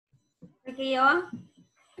Okay,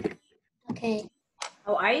 Okay.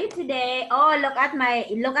 how are you today? Oh, look at my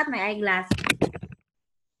eyeglass.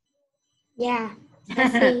 Yeah.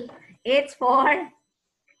 Let's see. It's for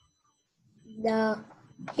The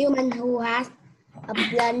human who has a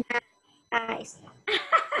blind eyes.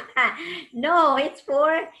 no, it's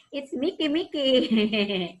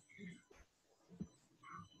Mickey.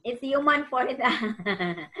 It's human for the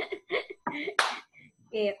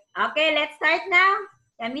okay. Okay, let's start now.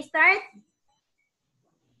 Can we start?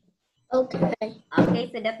 Okay.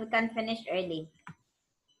 Okay, so that we can finish early.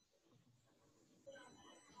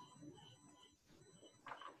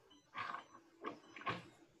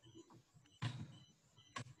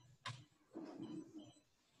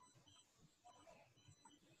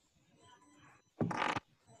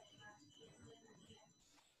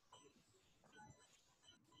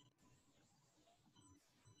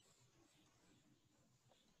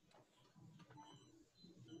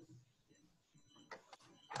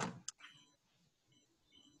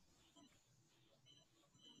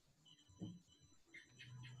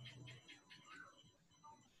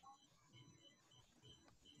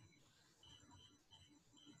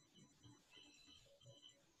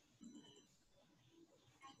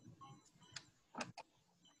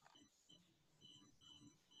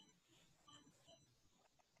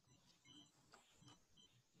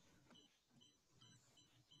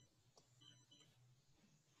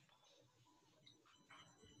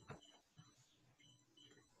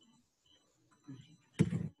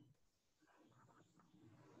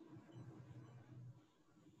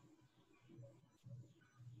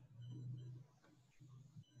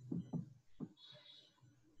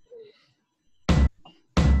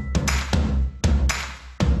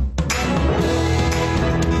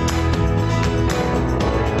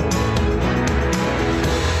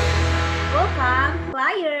 Welcome,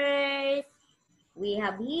 flyers. We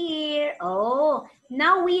have here. Oh,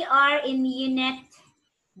 now we are in unit.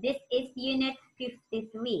 This is unit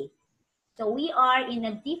 53. So we are in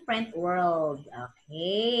a different world.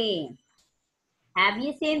 Okay. Have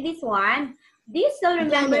you seen this one? Do you still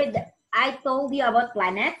remember that I told you about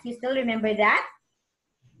planets? You still remember that?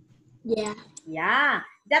 Yeah. Yeah.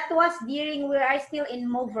 That was during we are still in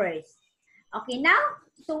movers. Okay, now,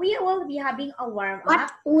 so we will be having a warm But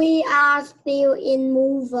up. we are still in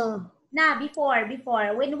mover. Now, before,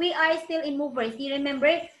 when we are still in movers, do you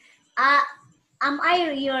remember? Am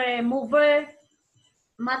I your movers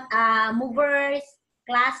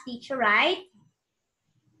class teacher, right?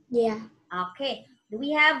 Yeah. Okay. Do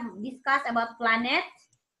we have discussed about planet?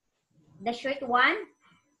 The short one?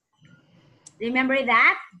 Remember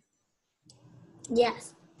that?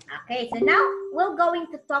 Yes. Okay, so now we're going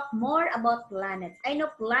to talk more about planets. I know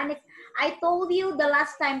planets. I told you the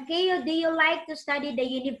last time, Kayo, do you like to study the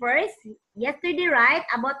universe? Yesterday, right?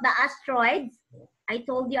 About the asteroids. I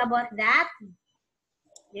told you about that.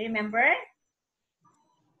 You remember?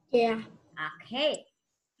 Yeah. Okay.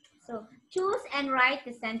 So choose and write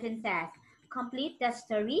the sentences. Complete the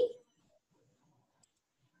story.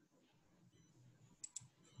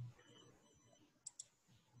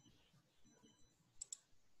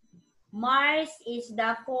 Mars is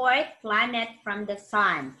the fourth planet from the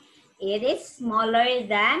sun. It is smaller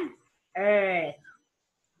than Earth.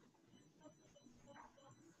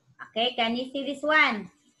 Okay, can you see this one?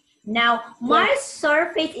 Now, Mars'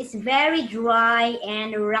 surface is very dry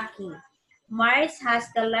and rocky. Mars has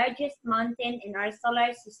the largest mountain in our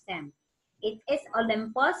solar system. It is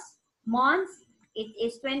Olympus Mons. It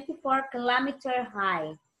is 24-kilometer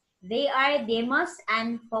high. They are Deimos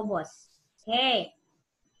and Phobos. Okay.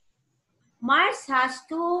 Mars has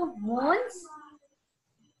 2 moons.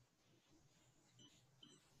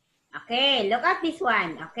 Okay, look at this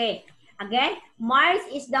one. Okay. Again, Mars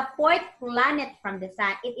is the fourth planet from the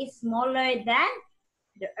sun. It is smaller than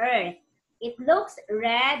the Earth. It looks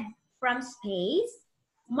red from space.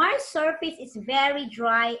 Mars' surface is very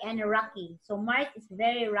dry and rocky. So Mars is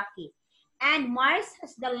very rocky. And Mars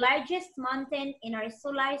has the largest mountain in our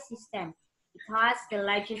solar system. It has the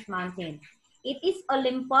largest mountain. It is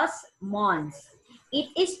Olympus Mons. It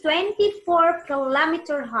is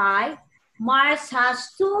 24-kilometer high. Mars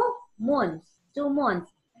has 2 moons. 2 moons.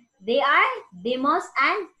 They are Deimos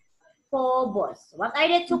and Phobos. What are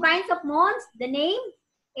the 2 kinds of moons? The name?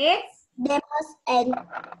 It's Deimos and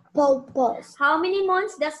Phobos. how many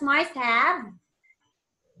moons does Mars have?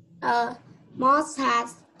 Mars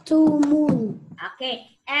has 2 moons. Okay,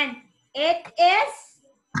 and it is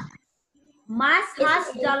Mars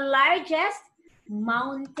has the largest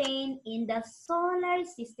mountain in the solar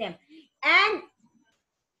system, and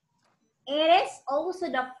it is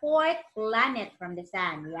also the fourth planet from the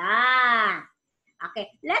sun. Yeah.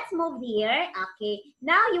 Okay, let's move here. Okay,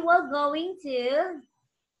 now you will going to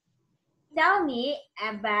tell me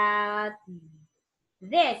about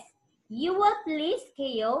this. You will please,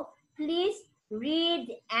 Keo, please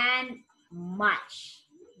read and match.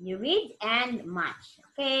 You read and match.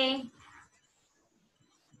 Okay.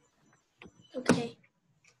 Okay.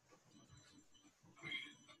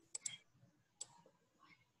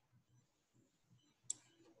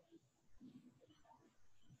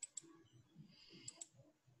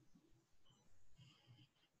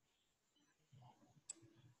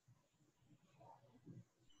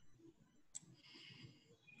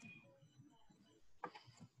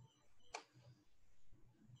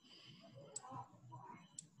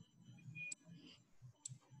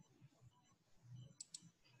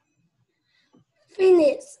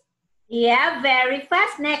 Finish. Yeah, very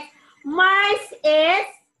fast. Next, Mars is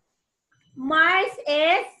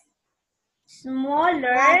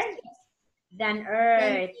smaller than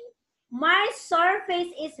Earth. Mars'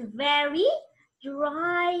 surface is very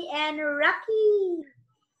dry and rocky.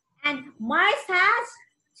 And Mars has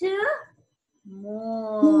 2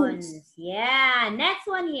 moons. Yeah, next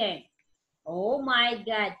one here. Oh my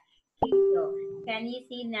God. Can you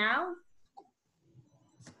see now?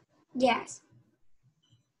 Yes.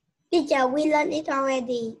 Teacher, we learned it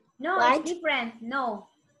already. No, right? It's different. No.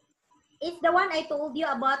 It's the one I told you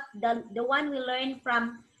about, the one we learned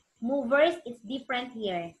from movers. It's different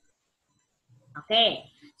here. Okay.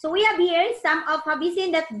 So we have here some of, have you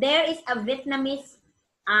seen that there is a Vietnamese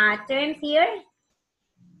terms here?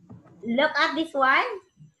 Look at this one.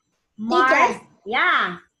 Mars. Teacher.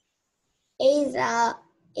 Yeah.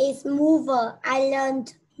 Is mover. I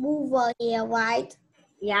learned mover here, right?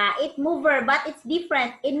 Yeah, it's mover, but it's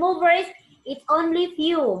different. In movers, it's only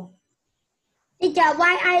few. Teacher,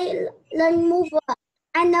 why I learn mover?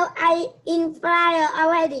 I know I in flyer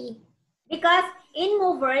already. Because in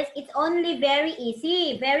movers, it's only very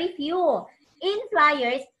easy, very few. In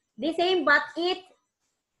flyers, the same, but it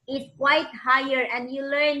is quite higher, and you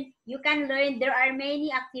can learn, there are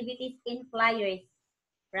many activities in flyers,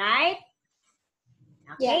 right?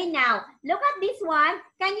 Okay, Yeah. now, look at this one.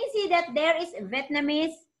 Can you see that there is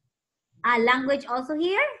Vietnamese language also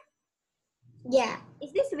here? Yeah.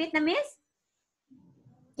 Is this Vietnamese?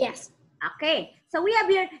 Yes. Okay, so we have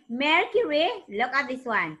here Mercury. Look at this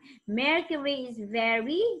one. Mercury is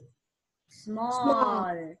very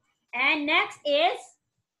small. And next is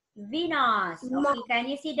Venus. Okay, can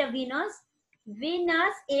you see the Venus?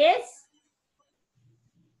 Venus is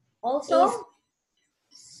also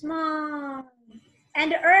small. And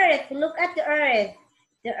the Earth, look at the Earth.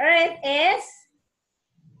 The Earth is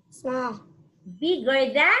Small.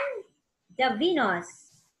 bigger than the Venus.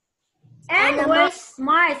 And And where's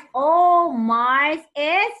Mars? Oh, Mars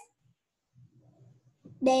is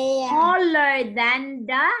smaller than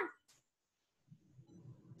the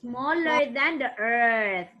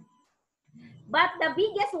Earth. But the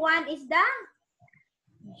biggest one is the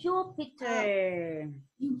Jupiter.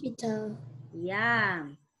 Jupiter. Yeah.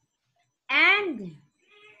 And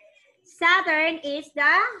Saturn is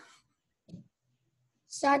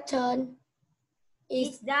Saturn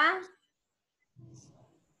is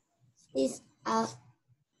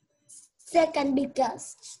second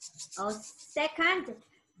biggest. Second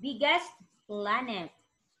biggest planet.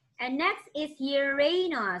 And next is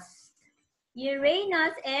Uranus.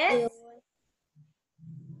 Uranus is,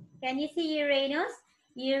 can you see Uranus?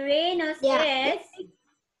 Uranus is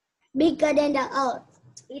bigger than the Earth.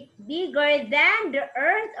 It's bigger than the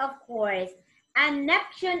Earth, of course. And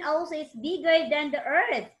Neptune also is bigger than the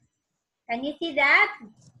Earth. Can you see that?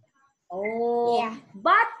 Oh, yeah.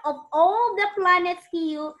 But of all the planets,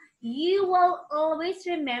 you will always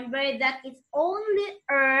remember that it's only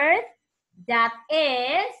Earth that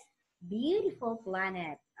is beautiful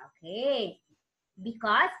planet. Okay,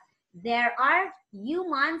 because there are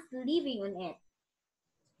humans living on it.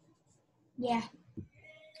 Yeah.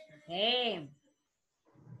 Okay.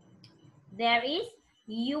 There is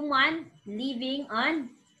human living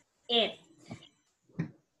on it.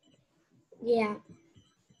 Yeah.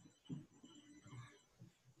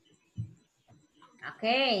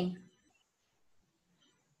 Okay.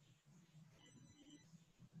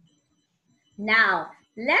 Now,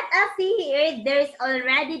 let us see here. There's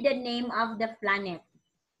already the name of the planet.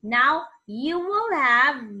 Now, you will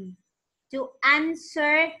have to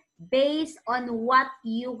answer based on what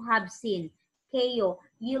you have seen. Keo,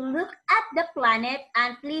 you look at the planet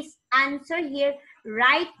and please answer here.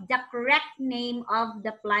 Write the correct name of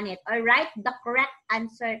the planet or write the correct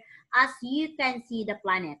answer as you can see the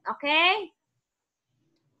planet. Okay?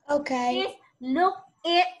 Okay. Please look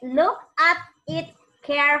at it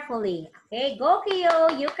carefully. Okay, go Kyo,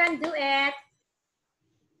 you can do it.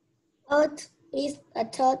 Earth is a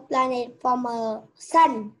third planet from a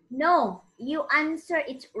sun. No, you answer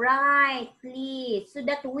it right, please, so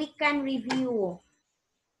that we can review.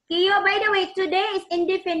 Kyo, by the way, today is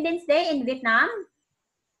Independence Day in Vietnam.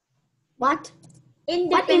 What?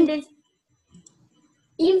 Independence.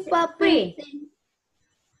 It's free.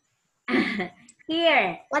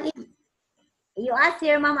 Here. What is? You ask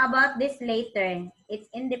your mom about this later. It's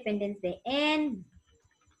Independence Day. And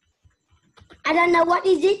I don't know what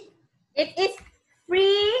is it. it is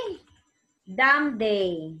Freedom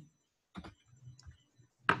Day.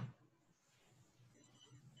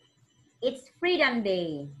 It's Freedom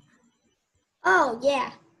Day. Oh,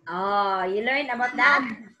 yeah. Oh, you learned about that?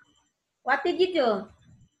 What did you do?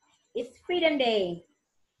 It's Freedom Day.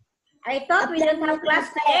 I thought we don't have class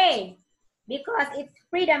today because it's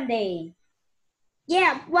Freedom Day.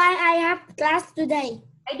 Yeah, why I have class today?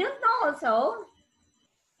 I don't know also.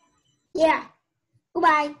 Yeah.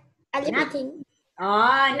 Goodbye. I'm eating.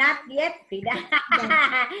 Oh, not yet, Frida.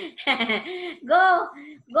 Go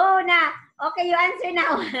now. Okay, you answer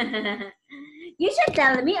now. You should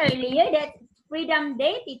tell me earlier that it's Freedom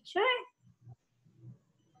Day, teacher.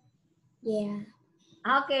 Yeah.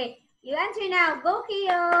 Okay, you answer now. Go,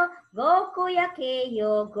 Kiyo. Go, Kuya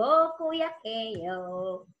Kiyo. Go, Kuya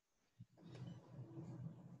Kiyo.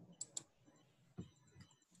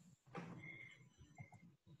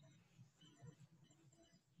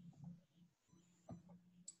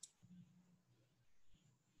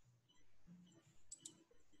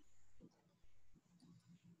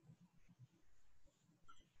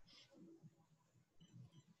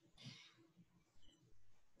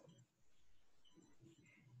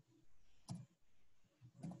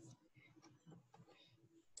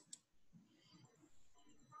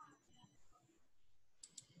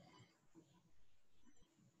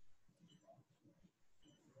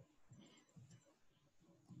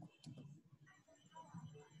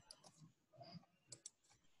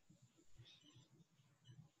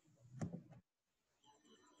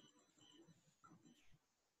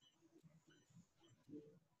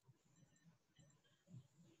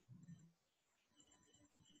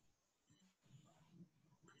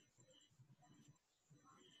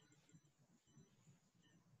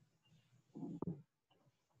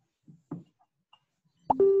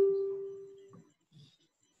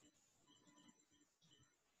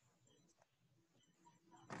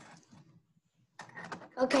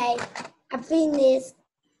 Okay, I finished.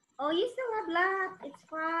 Oh, you still have lot. It's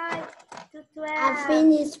 5 to 12. I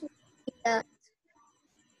finished.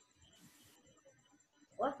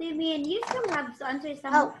 What do you mean? You still have to answer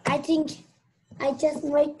some. Oh, I think I just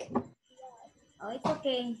make. Oh, it's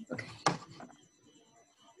okay. Okay.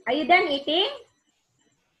 Are you done eating?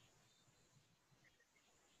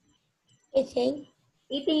 Eating.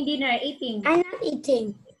 Eating dinner, eating. I'm not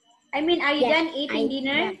eating. I mean, are you done eating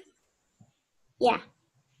dinner? Yeah.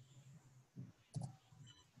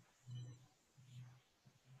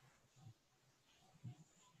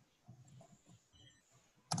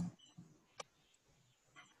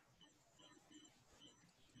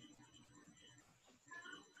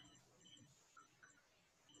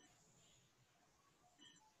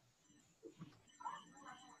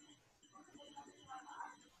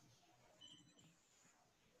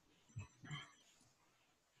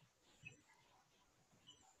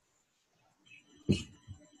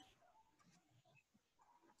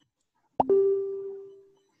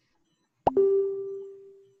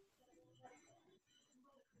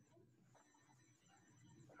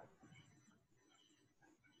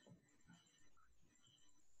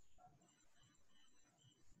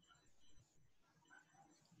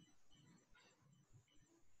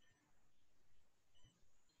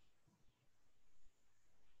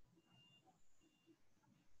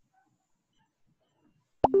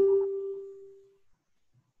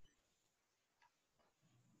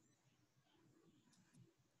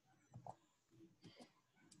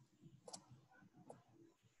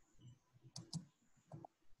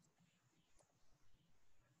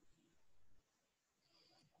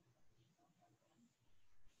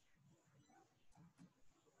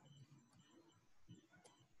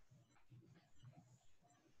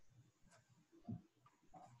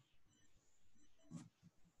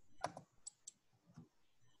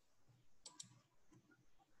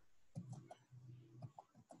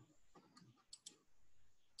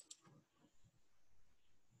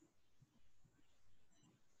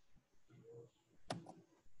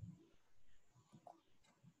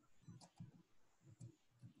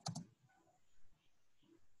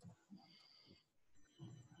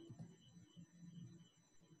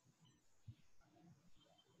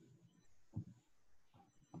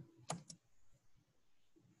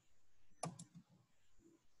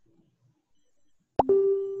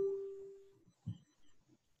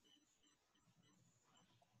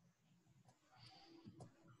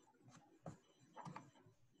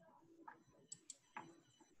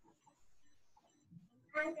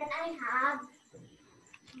 And can I have?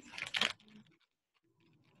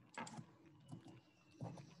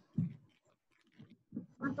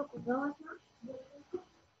 Ano ko gawas na?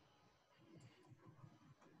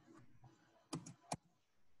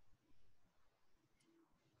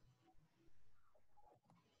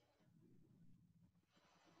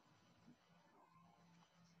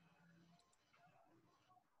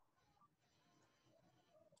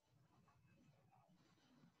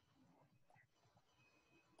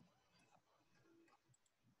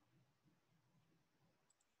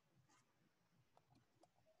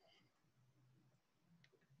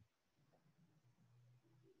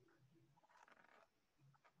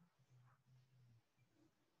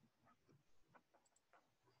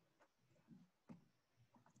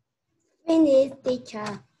 Finish,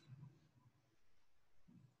 teacher.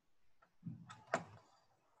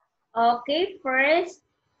 Okay, first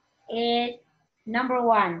is number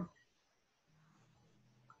 1.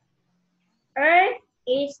 Earth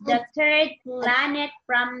is the third planet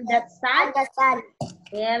from the sun. And the sun.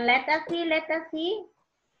 Yeah, let us see, let us see.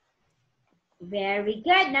 Very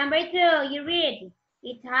good. Number 2, you read.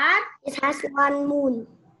 It has one moon.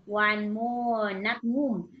 one moon, not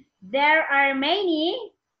moon. There are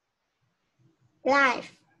many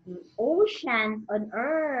Life. oceans on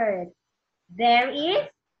Earth. There is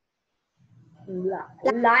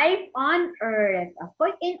life on Earth. Of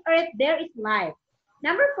course, in Earth, there is life.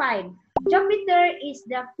 Number 5, Jupiter is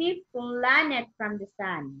the 5th planet from the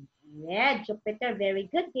sun. Yeah, Jupiter, very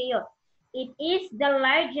good, Kayo. It is the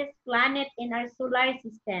largest planet in our solar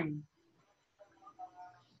system.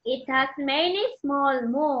 It has many small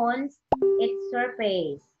moons, its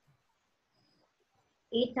surface.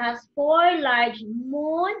 It has 4 large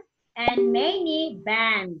moons and many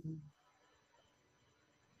bands.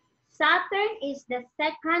 Saturn is the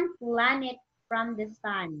 2nd planet from the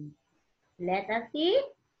sun. Let us see.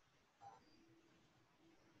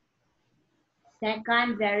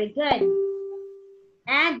 Second, very good.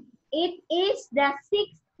 And it is the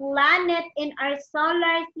 6th planet in our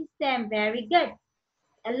solar system. Very good.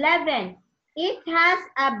 11. It has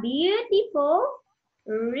a beautiful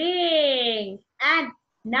ring. And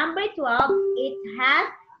number 12, it has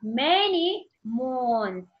many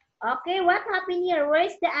moons. Okay, what happened here?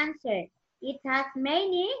 Where's the answer? It has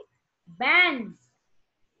many bands.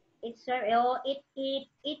 It's just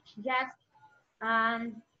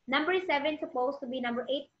number 7 supposed to be number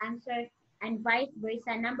 8 answer, and vice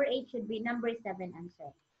versa. Number 8 should be number 7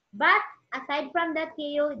 answer. But aside from that,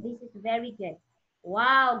 Keo, this is very good.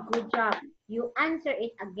 Wow, good job. You answer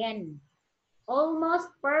it again. Almost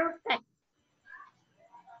perfect.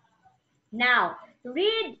 Now,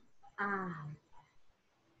 read.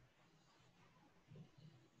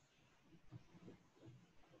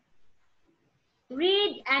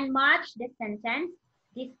 Read and match the sentence.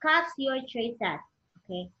 Discuss your choices.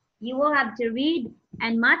 Okay. You will have to read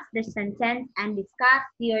and match the sentence and discuss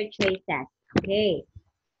your choices. Okay.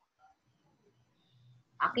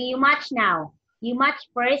 Okay, you match now. You match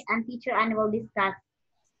first and teacher and will discuss.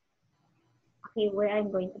 Okay, where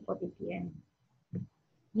I'm going to put it here.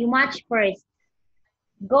 You match first.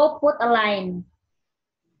 Go put a line.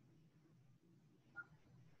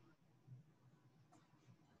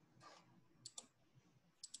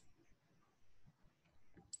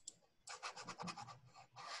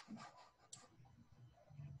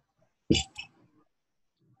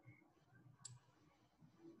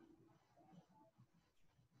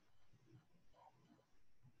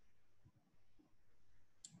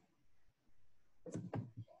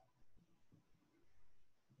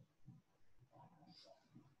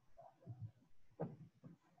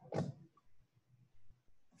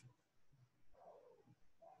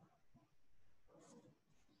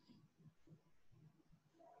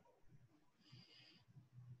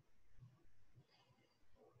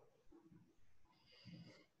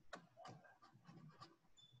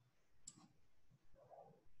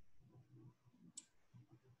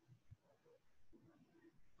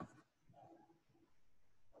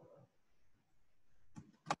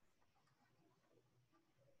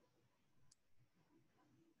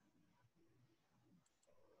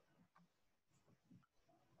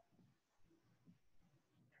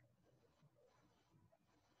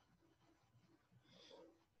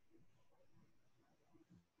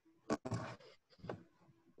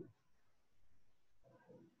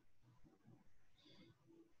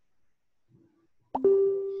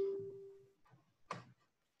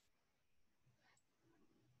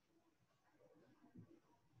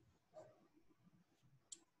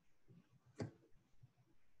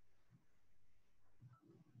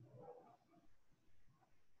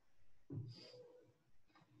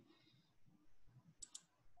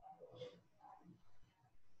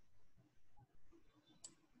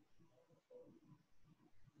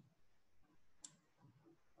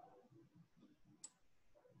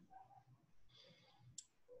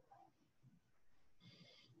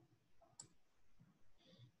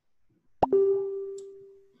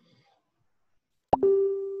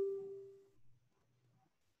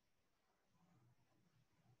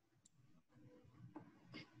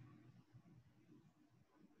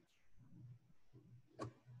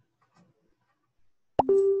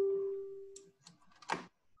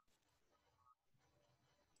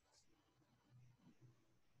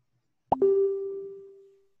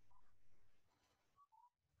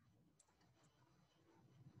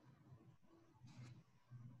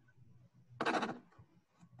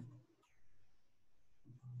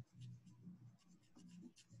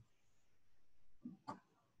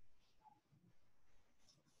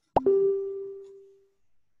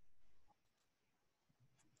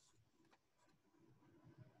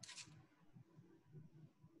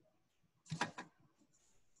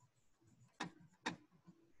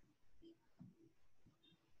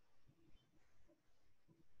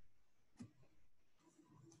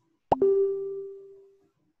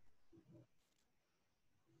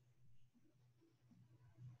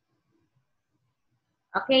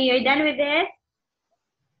 Okay, you're done with this?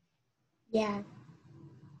 Yeah.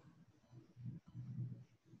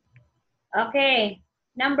 Okay,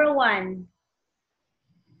 number 1.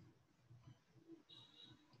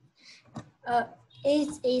 It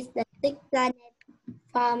is the sixth planet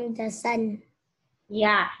from the sun.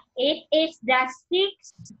 Yeah, it is the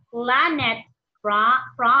 6th planet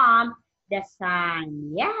from the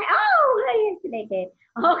sun. Yeah. Oh, I selected.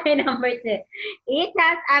 Okay, number 2. It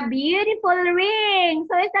has a beautiful ring.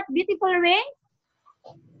 So is that beautiful ring?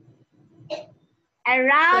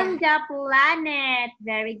 Around the planet.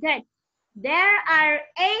 Very good. There are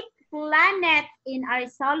 8 planets in our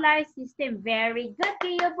solar system. Very good to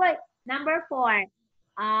you, boy. Number 4.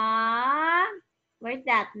 Where's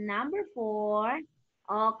that? Number 4.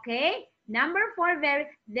 Okay. Number 4,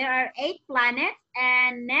 there are 8 planets.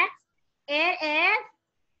 And next,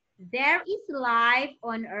 there is life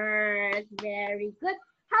on Earth. Very good.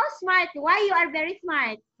 How smart? Why you are very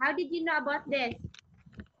smart? How did you know about this?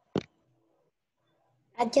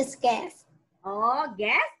 I just guessed. Oh,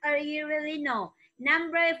 guess or you really know?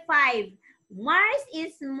 Number 5, Mars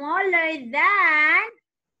is smaller than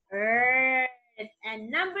Earth.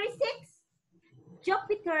 And number 6,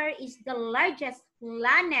 Jupiter is the largest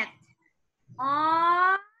planet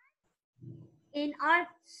on in our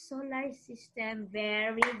solar system.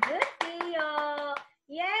 Very good, Theo.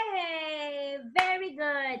 Yay! Very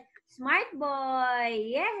good. Smart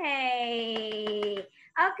boy. Yay!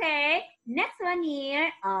 Okay, next one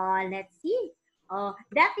here. Let's see.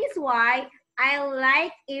 That is why I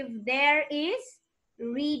like if there is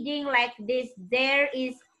reading like this. There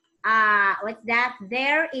is what's that?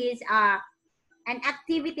 There is an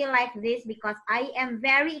activity like this because I am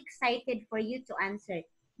very excited for you to answer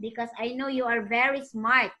because I know you are very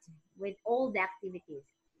smart with all the activities.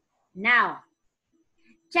 Now,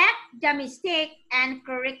 check the mistake and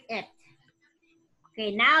correct it.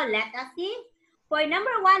 Okay, now let us see. For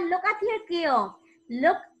number 1, look at your cue.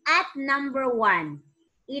 Look at number 1.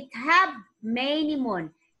 It have many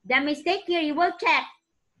moon. The mistake here, you will check.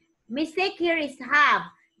 Mistake here is have.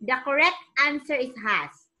 The correct answer is has.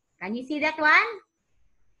 Can you see that one?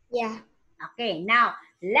 Yeah. Okay, now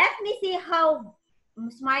let me see how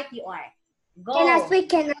smart you are. Go. Can I speak?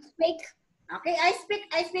 Can I speak? Okay, I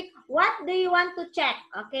speak. What do you want to check?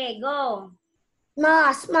 Okay, go.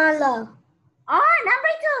 More, smaller. Oh,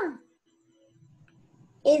 number 2.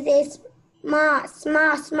 It is more,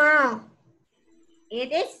 small.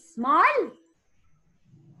 It is small.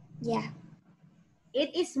 Yeah.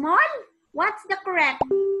 It is small. What's the correct?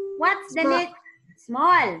 What's the Small. next?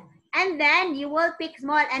 Small. And then you will pick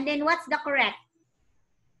small. And then what's the correct?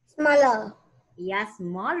 Smaller. Yeah,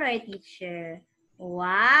 smaller, teacher.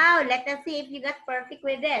 Wow. Let us see if you got perfect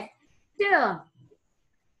with this. 2.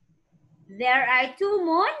 There are 2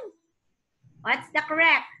 moon. What's the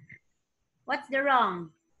correct? What's the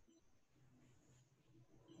wrong?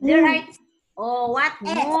 There are, what?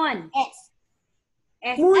 S. Moon. S.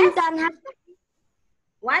 S. Moon S. don't have.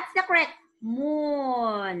 What's the correct?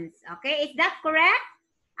 Moons. Okay, is that correct?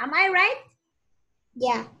 Am I right?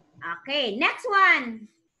 Yeah. Okay, next one.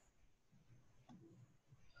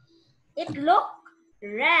 It looked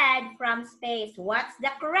red from space. What's the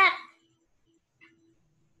correct?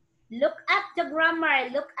 Look at the grammar.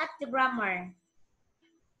 Look at the grammar.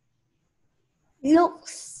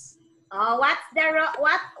 Looks. What's the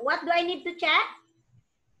what do I need to check?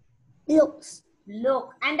 Looks.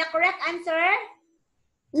 Look. And the correct answer?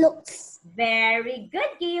 Looks. Very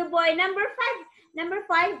good, Kiyo boy. Number 5. Number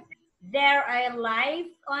 5. There are life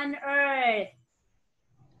on Earth.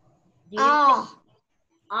 Are.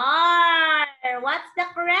 What's the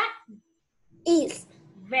correct? Is.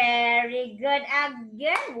 Very good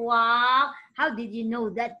again. Wow. How did you know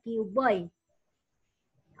that, Kiyo boy?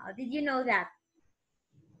 How did you know that?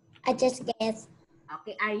 I just guessed.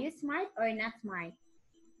 Okay, are you smart or not smart?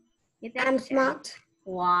 I'm smart.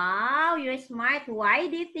 Wow, you're smart. Why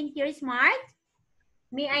do you think you're smart?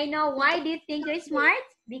 May I know why do you think you're smart?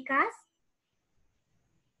 Because?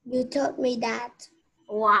 You told me that.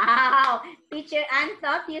 Wow, Teacher Ann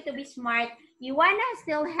taught you to be smart. You wanna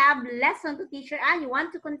still have lesson to Teacher Ann? You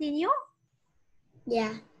want to continue?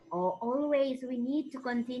 Yeah. Oh, always we need to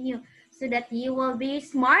continue so that you will be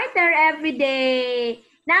smarter every day.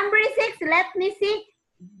 Number 6, let me see.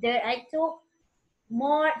 There are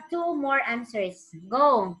two more answers.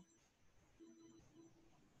 Go.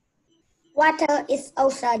 Water is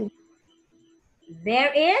ocean.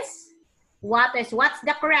 There is waters. What's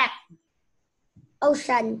the correct?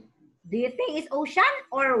 Ocean. Do you think it's ocean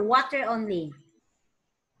or water only?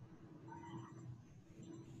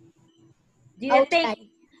 Do you think Ocean.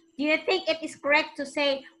 it is correct to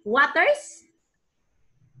say waters?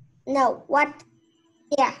 No, what?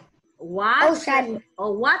 Yeah. Water Ocean.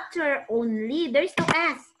 or water only. There's no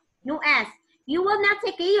S. No S. You will not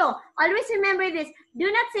say kayo. Always remember this. Do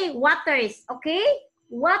not say waters, okay?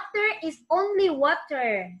 Water is only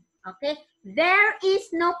water, okay? There is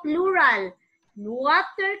no plural.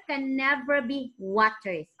 Water can never be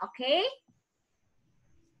waters, okay?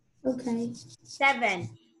 Okay. 7.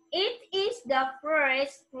 It is the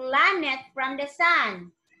first planet from the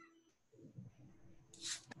sun.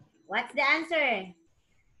 What's the answer?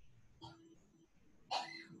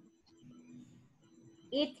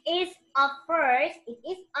 It is a first. It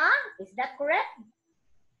is a. Is that correct?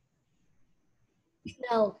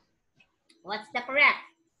 No. What's the correct?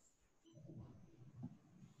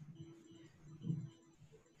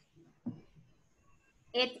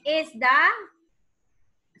 It is the.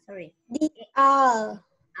 Sorry. The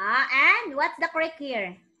And what's the correct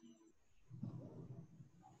here?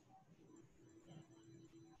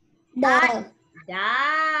 the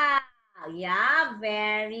Yeah,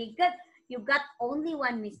 very good. You got only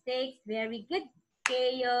one mistake. Very good,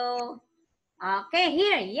 Keo. Okay,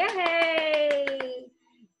 here. Yay!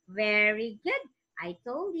 Very good. I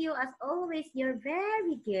told you, as always, you're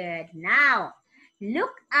very good. Now,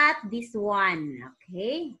 look at this one,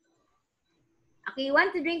 okay? Okay, you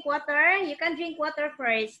want to drink water? You can drink water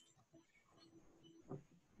first.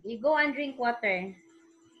 You go and drink water.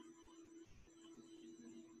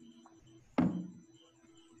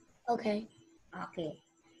 Okay. Okay.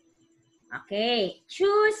 Okay,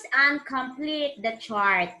 choose and complete the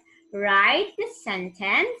chart. Write the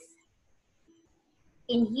sentence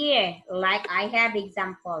in here, like I have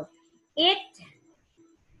example. It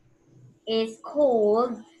is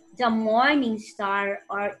called the morning star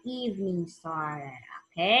or evening star.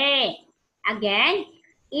 Okay, again,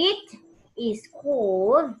 it is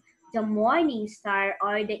called the morning star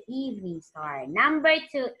or the evening star. Number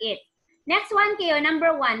 2, it. Next one, Keo,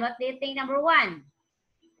 number 1. What do you think, number 1?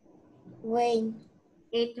 Rain.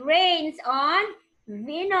 It rains on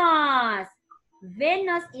Venus.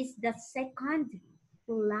 Venus is the second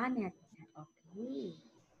planet. Okay.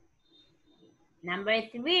 Number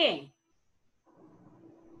 3.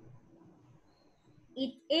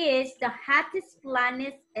 It is the hottest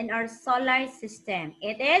planet in our solar system.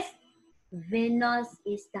 It is Venus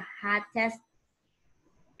is the hottest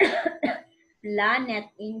planet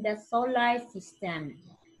in the solar system.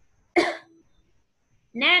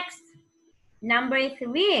 Next, number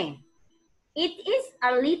 3. It is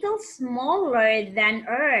a little smaller than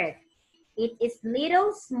Earth. It is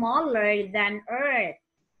little smaller than Earth.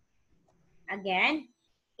 Again,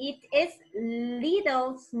 it is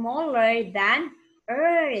little smaller than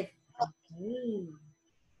Earth. Okay.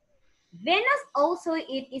 Venus also,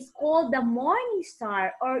 it is called the morning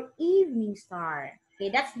star or evening star. Okay,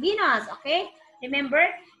 that's Venus, okay? Remember,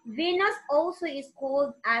 Venus also is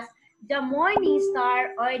called as the morning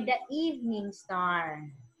star or the evening star.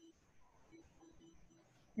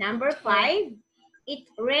 Number 5, it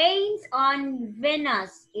rains on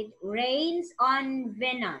Venus. It rains on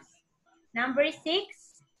Venus. Number 6,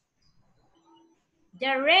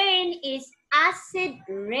 the rain is acid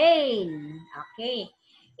rain. Okay.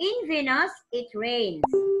 In Venus, it rains.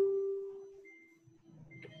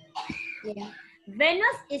 Yeah.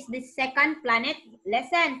 Venus is the second planet.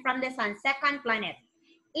 Listen, from the sun, second planet.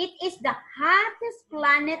 It is the hottest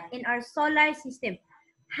planet in our solar system.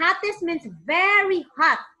 Hottest means very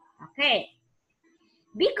hot. Okay.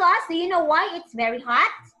 Because, do you know why it's very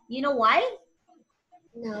hot? You know why?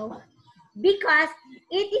 No. Because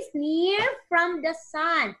it is near from the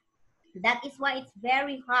sun. That is why it's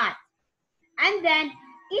very hot. And then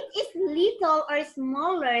it is little or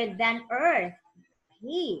smaller than Earth.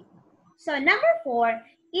 Okay. So number 4,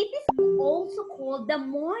 it is also called the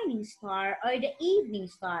morning star or the evening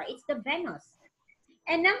star. It's the Venus.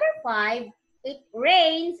 And number 5, it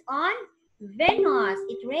rains on Venus.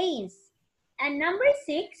 It rains. And number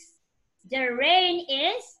 6, the rain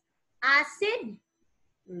is acid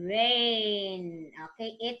rain.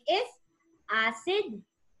 Okay, it is acid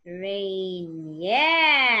rain.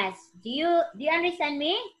 Yes. Do you understand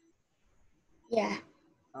me? Yeah.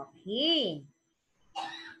 Okay.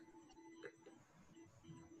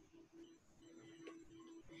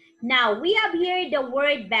 Now, we have here the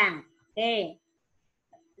word bank. Okay.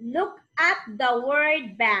 Look at the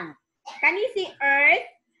word bank. Can you see Earth,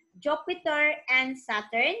 Jupiter, and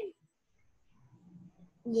Saturn?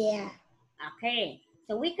 Yeah. Okay.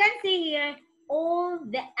 So we can see here all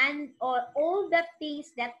the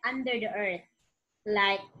things that under the Earth.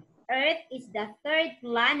 Like Earth is the third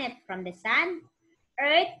planet from the sun.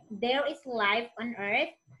 Earth, there is life on Earth.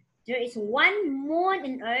 There is one moon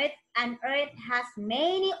in Earth, and Earth has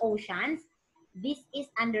many oceans. This is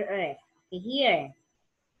under Earth. Here.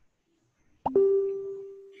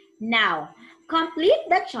 Now, complete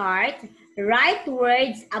the chart. Write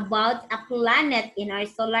words about a planet in our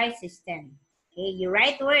solar system. Okay, you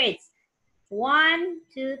write words. 1,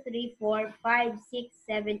 2, 3, 4, 5, 6,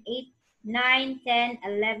 7, 8, 9, 10,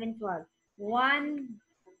 11, 12. 1,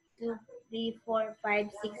 2, 3, 4,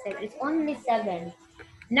 5, 6, 7. It's only 7.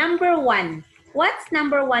 Number 1. What's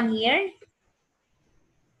number 1 here?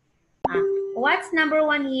 What's number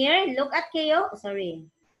 1 here? Look at Keo. Sorry.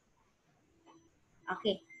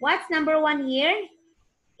 Okay. What's number 1 here?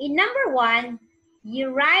 In number 1, you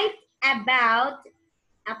write about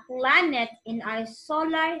a planet in our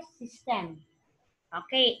solar system.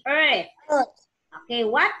 Okay, Earth. Earth. Okay,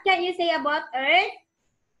 what can you say about Earth?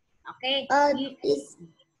 Okay. Earth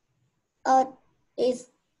is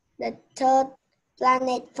the third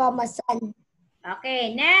planet from the sun.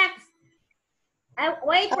 Okay, next.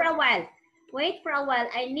 Wait for a while. Wait for a while.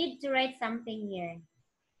 I need to write something here.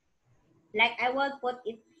 Like I will put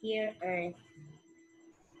it here, Earth.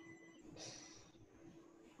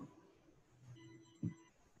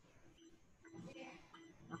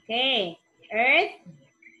 Okay, Earth.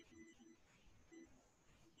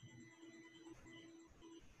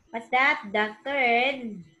 What's that? The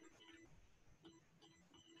third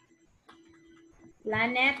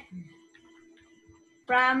planet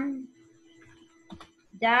from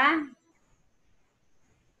the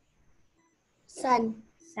Sun.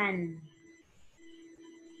 sun.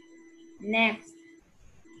 Next.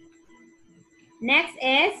 Next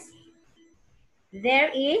is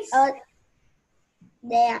there is Earth.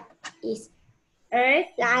 There is Earth.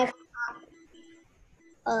 life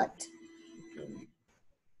on Earth.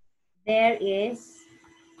 There is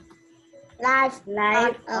Life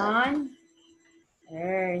on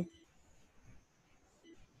Earth.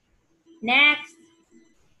 Next.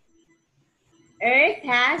 Earth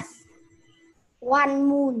has one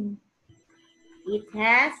moon. It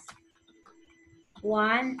has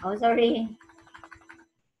one, oh sorry.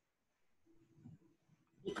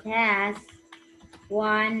 It has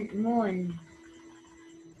one moon.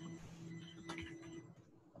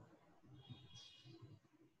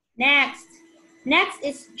 Next. Next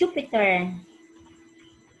is Jupiter.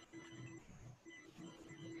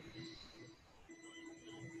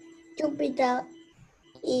 Jupiter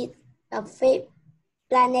is the fifth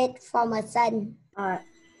planet from the sun.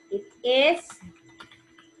 It is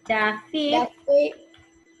the fifth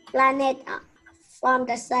planet from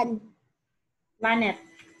the sun. Planet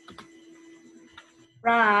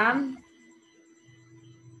from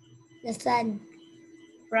the sun.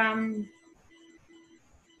 From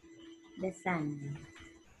the sun.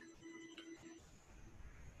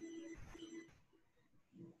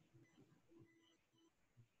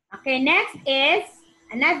 Okay, next is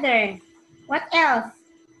another. What else?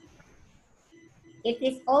 It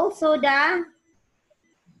is also the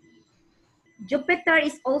Jupiter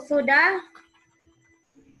is also the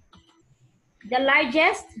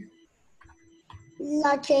largest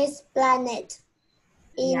planet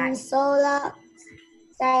in solar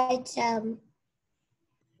system.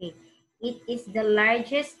 Okay. It is the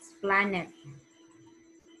largest planet.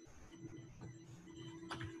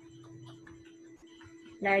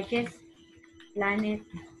 Largest planet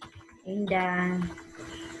in the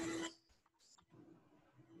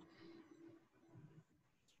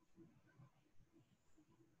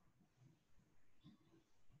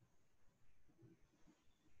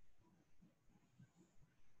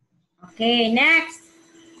Okay, next.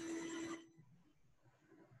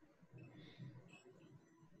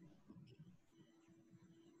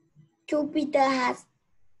 Jupiter has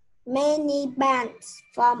many bands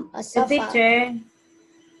from a surface. Jupiter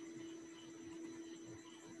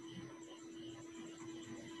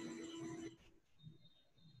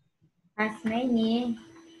has many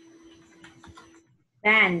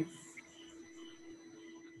bands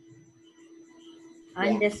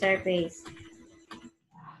on the surface.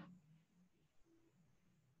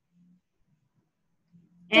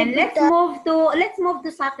 And Jupiter, let's move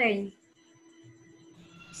to Saturn.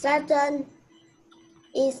 Saturn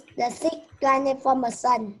is the sixth planet from the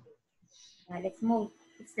sun. Let's move.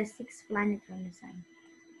 It's the sixth planet from the sun.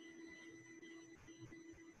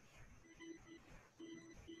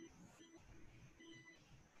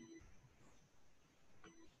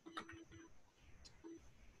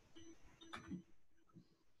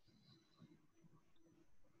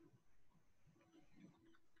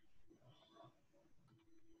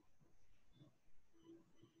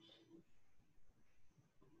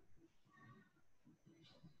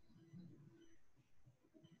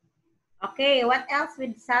 Okay, what else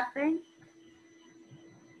with Saturn?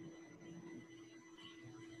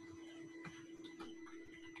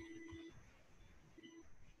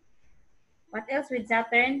 What else with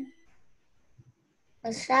Saturn?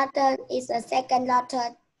 Saturn is the second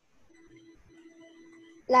largest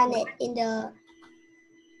planet in the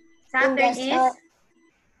Saturn is?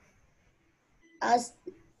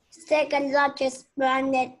 Second largest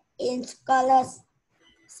planet in solar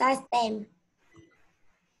system.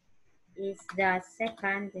 Is the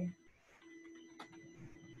second.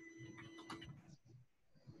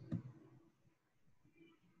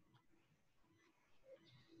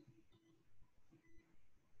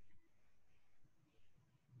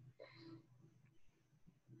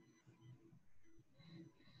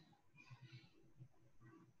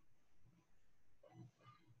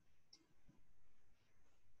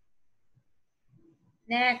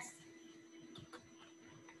 Next.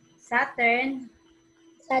 Saturn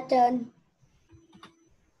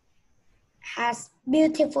has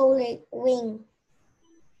beautiful wing.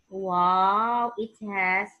 Wow,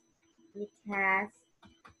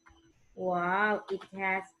 wow, it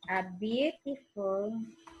has a beautiful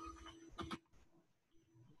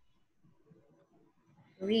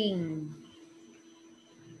ring.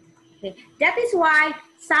 Okay. That is why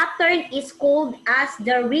Saturn is called as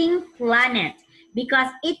the ring planet, because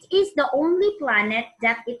it is the only planet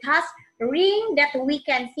that it has ring that we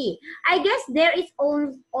can see. I guess there is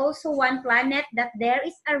also one planet that there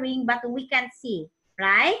is a ring but we can't see,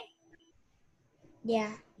 right?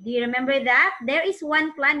 Yeah. Do you remember that? There is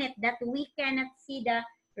one planet that we cannot see the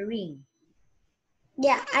ring.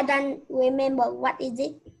 Yeah, I don't remember. What is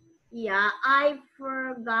it? Yeah, I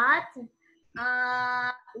forgot.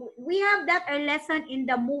 We have that a lesson in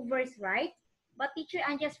the movers, right? But teacher,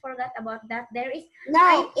 I just forgot about that. There is, No,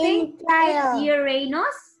 I think it's in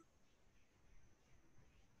Uranus,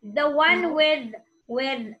 the one no,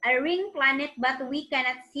 with a ring planet, but we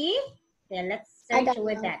cannot see. Okay, let's search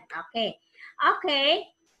with know. that. Okay, okay.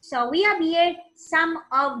 So we have here some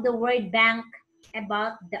of the word bank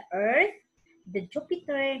about the Earth, the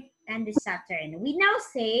Jupiter, and the Saturn. We now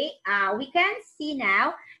say, we can see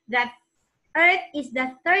now that Earth is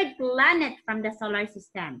the third planet from the solar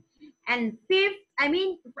system. And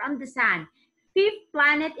from the sun. Fifth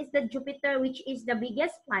planet is the Jupiter, which is the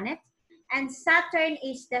biggest planet. And Saturn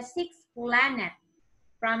is the sixth planet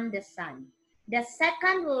from the sun. The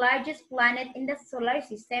second largest planet in the solar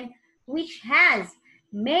system, which has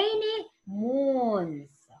many moons.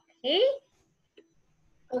 Okay?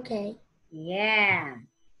 Okay. Yeah.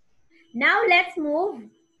 Now let's move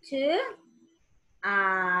to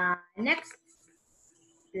next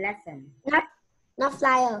lesson. Not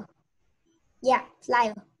flyer. Yeah,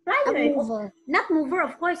 flyer. Flyer. Mover. Not mover,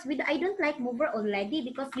 of course. I don't like mover already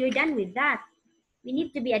because you're done with that. We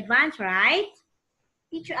need to be advanced, right?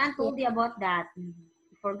 Teacher Ann told you about that. You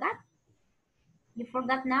forgot? You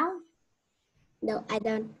forgot now? No, I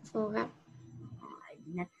don't forget. Oh, I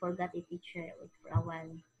did not forget it, teacher. Wait for a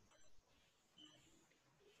while.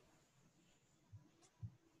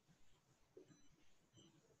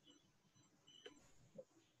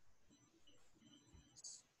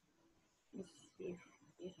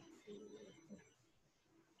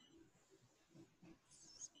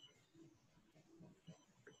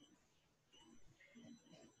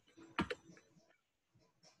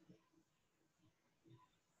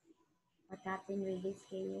 What happened with this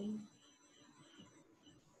game?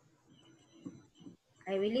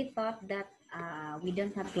 I really thought that we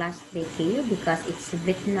don't have class today, KU, because it's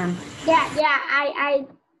Vietnam. Yeah, I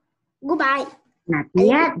goodbye. Not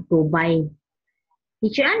yet. Goodbye.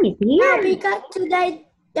 Teacher Ann is here. No, because today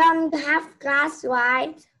don't have class,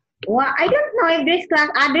 right? Well, I don't know if this class,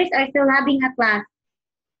 others are still having a class.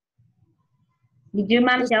 Did your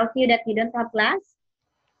mom tell you that you don't have class?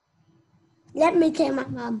 Let me tell my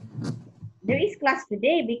mom. There is class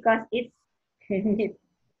today because it's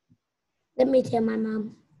Let me tell my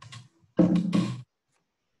mom.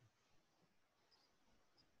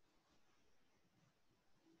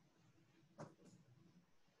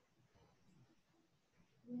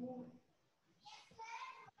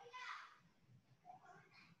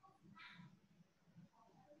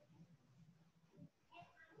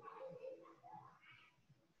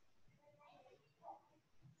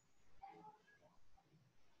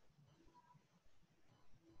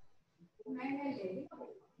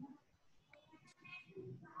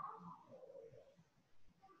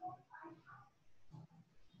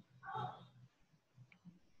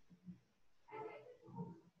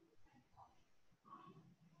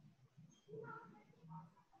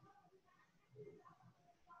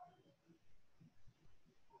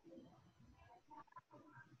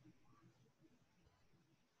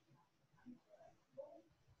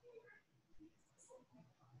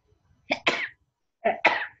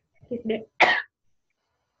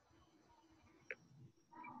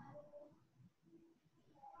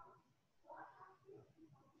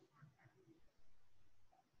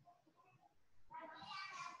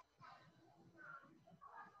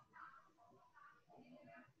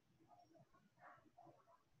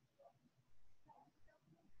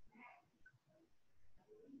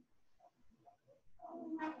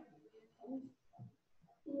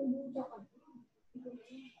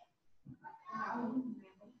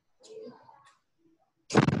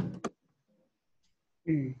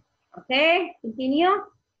 Okay, continue.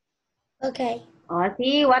 Okay. Oh,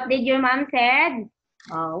 see, what did your mom said?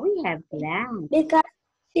 Oh, we have plans. Because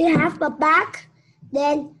she have a bag,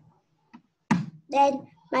 then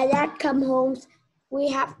my dad come home. We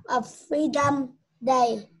have a freedom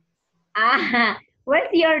day. Ah,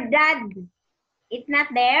 where's your dad? It's not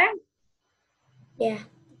there? Yeah.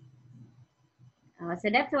 Oh, so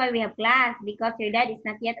that's why we have class, because your dad is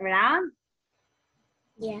not yet around?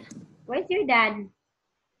 Yeah. Where's your dad?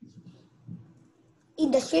 In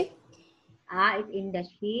the ship. Ah, it's in the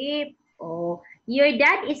ship. Oh, your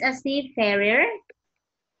dad is a seafarer?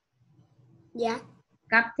 Yeah.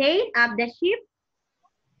 Captain of the ship?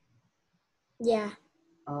 Yeah.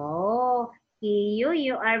 Oh,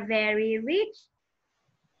 you are very rich.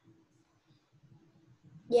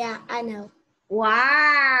 Yeah, I know.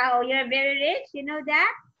 Wow, you're very rich. You know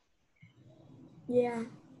that? Yeah.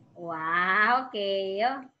 Wow, okay.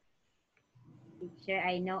 Teacher,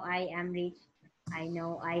 I know I am rich. I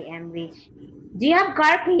know I am rich. Do you have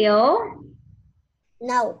car, Cleo?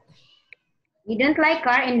 No. You don't like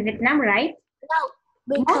car in Vietnam, right? No.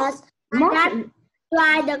 Because my Most, dad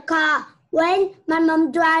drive the car. When my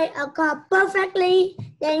mom drive a car perfectly,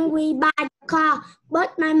 then we buy the car.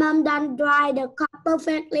 But my mom don't drive the car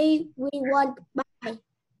perfectly. We won't buy.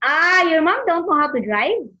 your mom don't know how to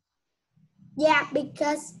drive? Yeah,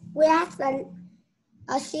 because we have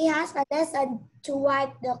she has a lesson to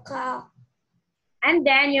ride the car. And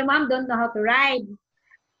then your mom don't know how to ride.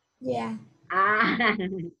 Yeah. Ah,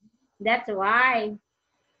 that's why.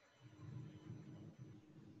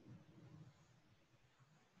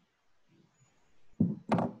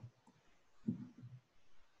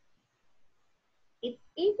 It's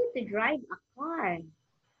easy to drive a car.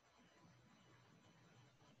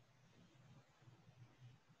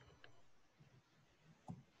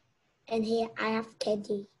 And here I have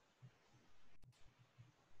candy.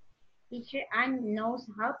 Teacher Ann knows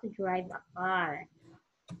how to drive a car.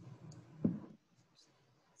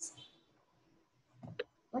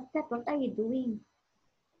 What's that? What are you doing?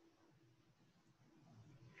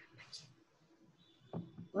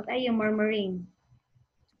 What are you murmuring?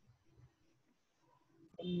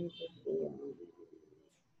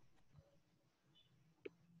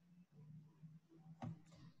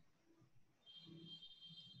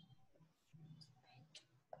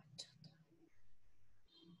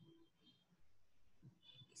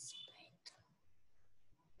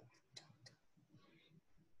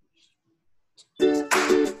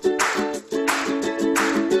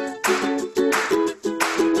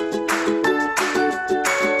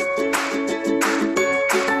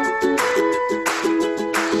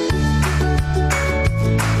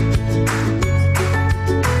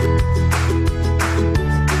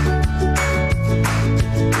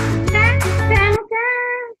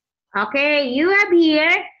 Okay, you have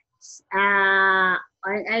here, on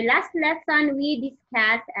our last lesson, we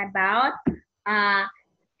discussed about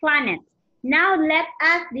planets. Now let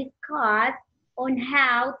us discuss on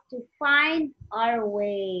how to find our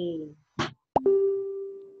way.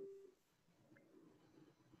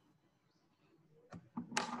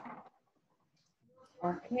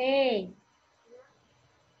 Okay,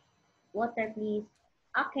 water please.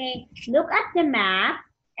 Okay, look at the map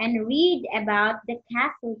and read about the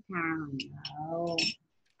castle town. Oh,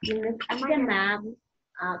 you look at the map,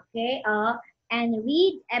 okay, and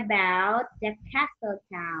read about the castle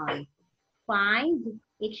town. Find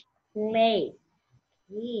each place.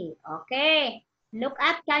 Okay. Look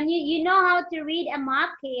at, you know how to read a map,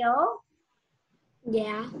 Keo?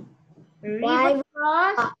 Yeah. River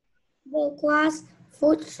cross. River cross,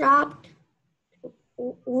 food shop,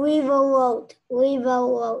 river road,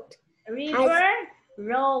 River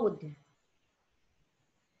road.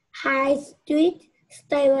 High street,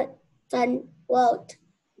 station road,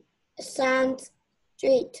 Sound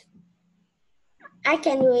street. I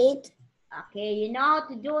can read. Okay, you know how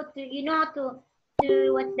to do you know how to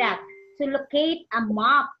what's that? To locate a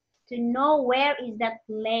map, to know where is that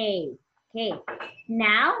place. Okay.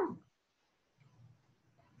 Now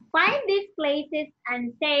find these places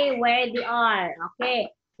and say where they are. Okay.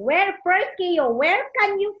 Where first, Keo, where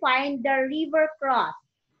can you find the river cross?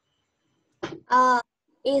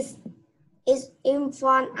 Is in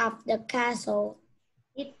front of the castle.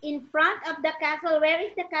 It's in front of the castle. Where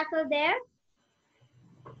is the castle there?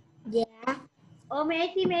 Yeah. Oh,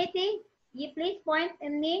 matey, you please point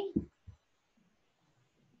at me.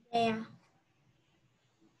 There.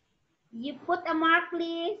 You put a mark,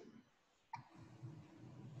 please.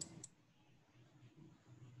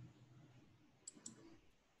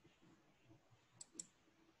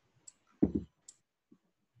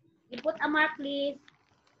 You put a mark, please.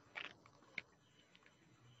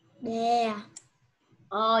 There.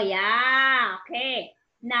 Oh, yeah. Okay.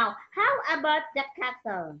 Now, how about the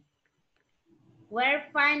castle? Where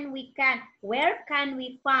can we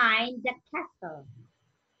find the castle?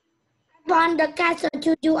 I found the castle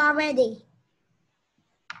to you already.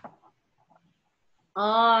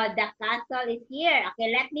 Oh, the castle is here.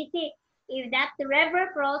 Okay, let me see if that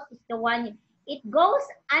river cross is the one. It goes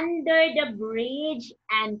under the bridge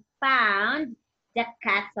and found the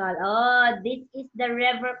castle. Oh, this is the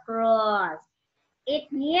river cross.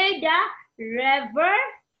 It's near the river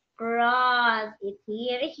cross. It's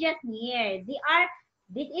here. It's just near.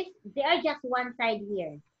 They are just one side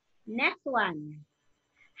here. Next one.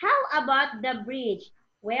 How about the bridge?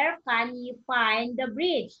 Where can you find the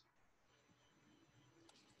bridge?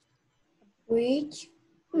 Bridge.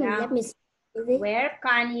 Yeah. Let me see. Where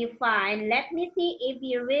can you find? Let me see if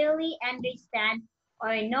you really understand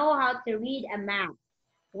or know how to read a map.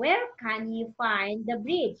 Where can you find the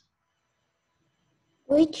bridge?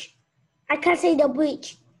 Bridge. I can see the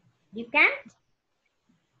bridge. You can't?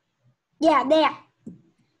 Yeah, there.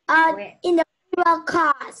 In the river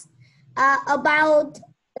cross. About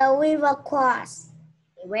the river cross.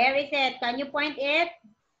 Where is it? Can you point it?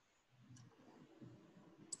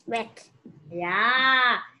 Back.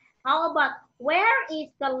 Yeah. How about where is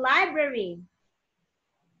the library?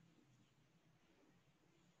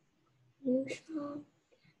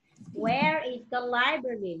 Where is the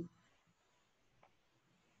library?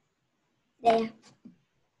 There.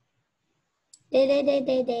 There.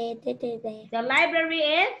 The library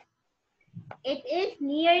is? It is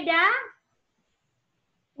near the?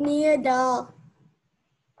 Near the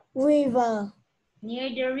river. Near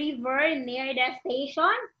the river, near the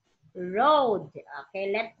station road.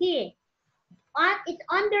 Okay, let's see. It's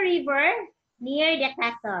on the river near the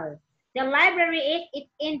castle. The library is it's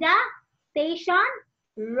in the station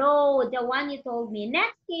road, the one you told me.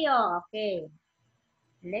 Next, Kyo. Okay.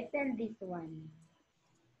 Listen this one.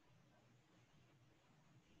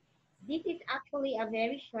 This is actually a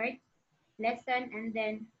very short lesson, and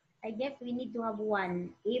then I guess we need to have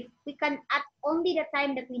one. If we can at only the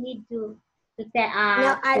time that we need to no,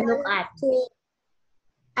 I to look at.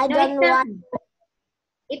 I don't want.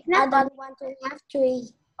 It's not. I don't want to have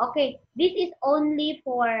three. Okay, this is only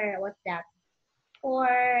for what's that? For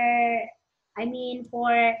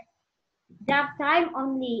the time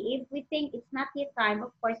only. If we think it's not yet time,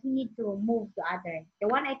 of course we need to move to other. The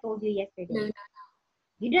one I told you yesterday. No.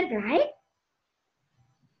 You don't like?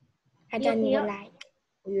 I don't like.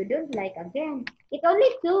 You don't like again. It's only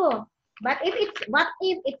 2. But if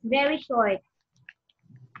it's very short?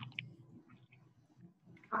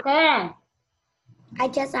 Okay. I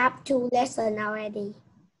just have 2 lessons already.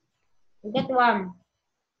 Get one.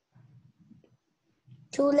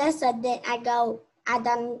 2 lessons, then I go. I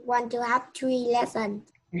don't want to have 3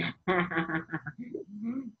 lessons.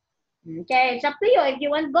 Okay, it's up to you if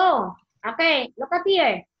you want to go. Okay, look at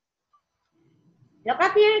here. Look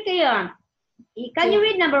at here, Kayo. Can you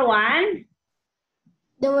read number 1?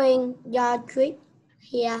 During your trip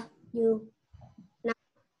here,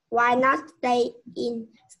 why not stay in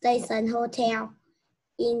station hotel?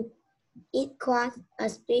 It cross a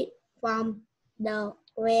street from the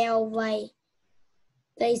railway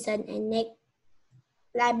station and next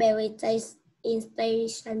library in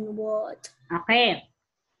station road. Okay.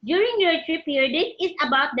 During your trip here, this is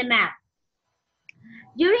about the map.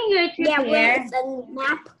 During your trip here. Where is a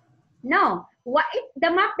map? No. What is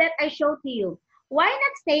the map that I showed to you? Why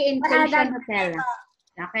not stay in station hotel?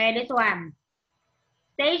 Okay, this one.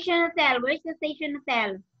 Station hotel. Where's the station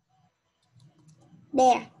hotel?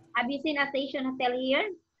 There. Have you seen a station hotel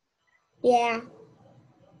here? Yeah.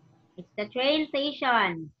 It's the train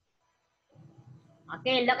station.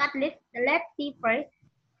 Okay, look at this. Let's see first.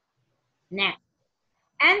 Next.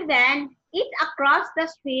 And then it's across the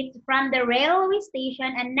street from the railway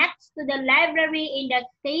station and next to the library in the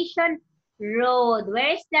station road.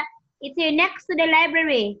 Where's the? It's here next to the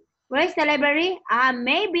library. Where's the library?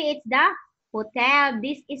 Maybe it's the hotel.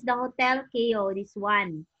 This is the hotel KO, this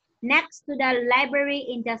one. Next to the library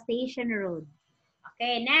in the station road.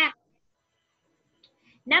 Okay, next.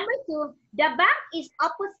 Number 2, The bank is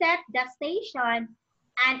opposite the station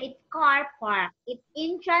and its car park. Its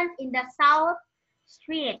entrance in the South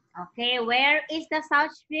Street. Okay, where is the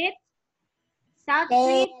South Street? South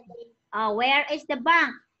There. Street. Where is the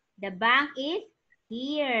bank? The bank is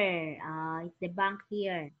here. It's the bank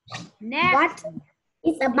here. Next. What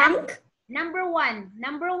is a bank? Number one.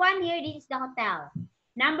 Number one here, this is the hotel.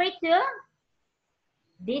 Number two,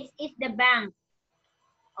 this is the bank.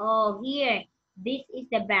 Oh, here, this is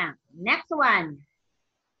the bank. Next one.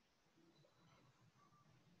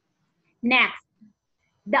 Next.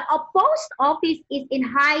 The post office is in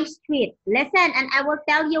High Street. Listen, and I will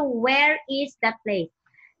tell you where is that place.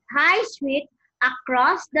 High Street,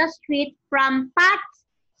 across the street from Pat's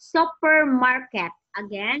Supermarket.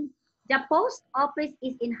 Again, the post office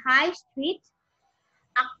is in High Street,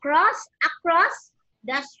 across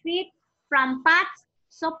the street from Pat's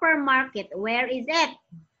Supermarket. Where is it?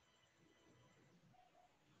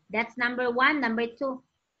 That's number one. Number two,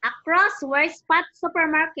 across, where's Pat's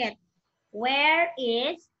Supermarket? Where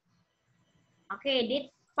is, okay, this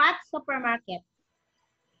Pat's Supermarket.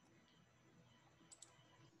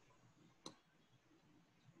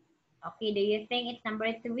 Okay, do you think it's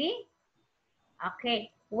number three? Okay,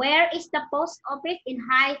 where is the post office in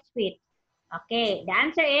High Street? Okay, the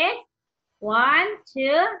answer is 1,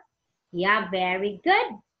 2. Yeah, very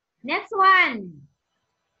good. Next one.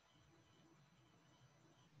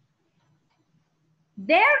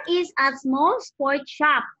 There is a small sports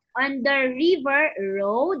shop on the River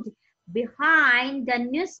Road behind the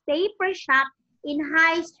newspaper shop in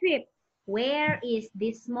High Street. Where is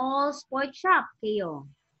this small sports shop, Keo?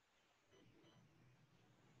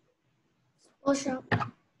 Sports shop.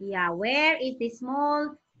 Yeah, where is the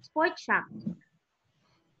small sports shop?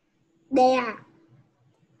 There.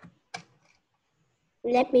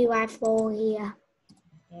 Let me write for here.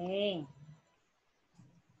 Okay.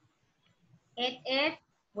 It is,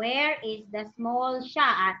 where is the small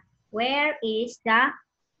shop? Where is the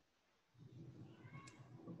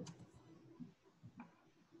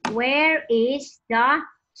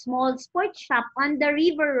small sports shop on the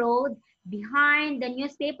River Road behind the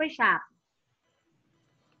newspaper shop?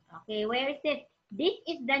 Okay, where is it? This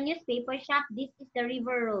is the newspaper shop. This is the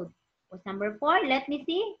River Road. What's number 4? Let me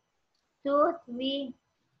see. 2, 3,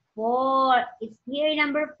 4. It's here,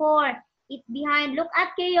 number 4. It's behind. Look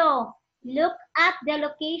at Keo. Look at the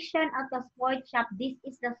location of the sports shop. This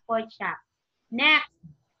is the sports shop. Next.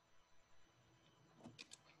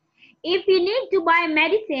 If you need to buy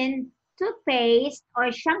medicine, toothpaste,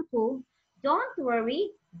 or shampoo, don't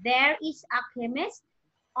worry. There is a chemist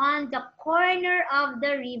on the corner of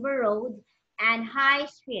the River Road and High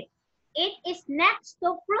Street. It is next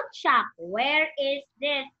to fruit shop. Where is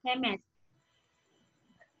this chemist?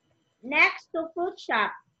 Next to fruit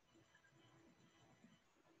shop.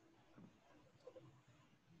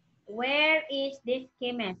 Where is this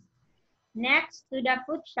chemist? Next to the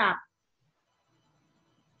fruit shop.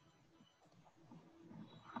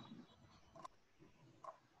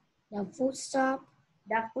 The food shop.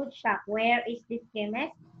 The fruit shop. Where is this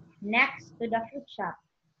chemist? Next to the fruit shop.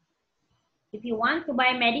 If you want to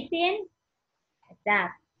buy medicine, like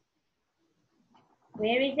that.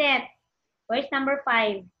 Where is it? Where's number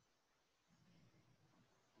 5?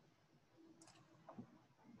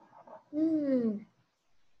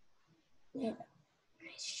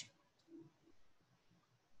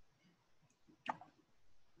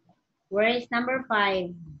 Where is number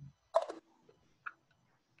 5?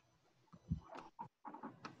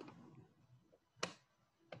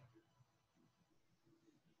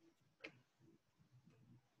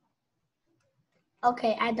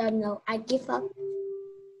 Okay, I don't know. I give up.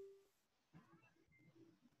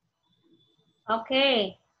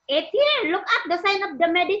 Okay. It's here. Look at the sign of the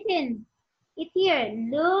medicine. It's here.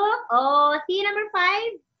 Look. Oh, see number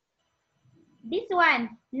 5? This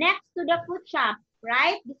one. Next to the fruit shop.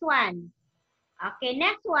 Right? This one. Okay,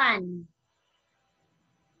 next one.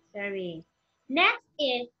 Sorry. Next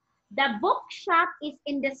is the bookshop is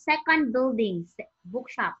in the second building.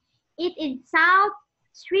 Bookshop. It's in South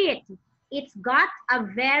Street. It's got a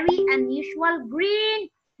very unusual green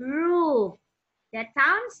roof. The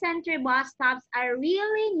town center bus stops are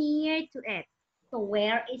really near to it. So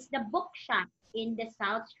where is the bookshop in the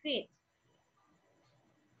South Street?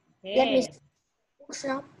 Okay. Let me see.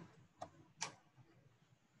 Bookshop.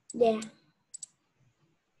 There.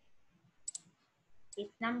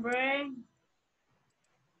 It's number.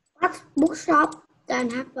 What bookshop can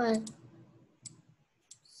happen?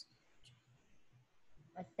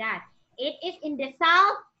 What's that? It is in the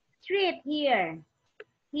South Street here.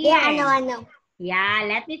 Yeah, I know. Yeah,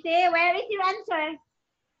 let me see. Where is your answer?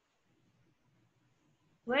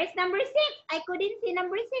 Where's number 6? I couldn't see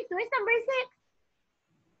number 6. Where's number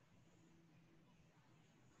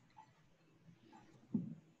 6?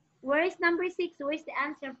 Where is number 6? Where's the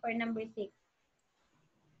answer for number 6?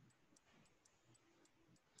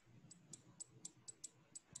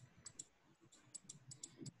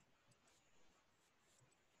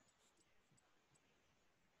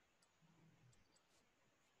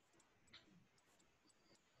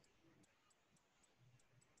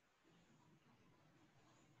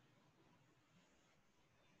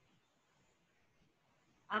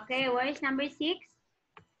 Okay, where is number 6?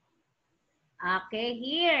 Okay,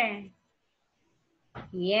 here.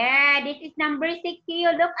 Yeah, this is number 6,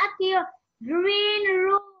 Kyo. Look at Kyo. Green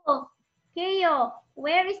roof. Kyo,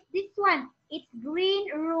 where is this one? It's green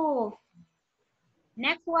roof.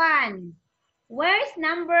 Next one. Where's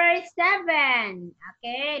number 7?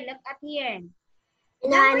 Okay, look at here.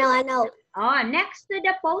 No, I know. Oh, next to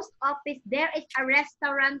the post office, there is a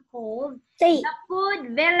restaurant called See. the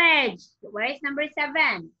Food Village. Where is number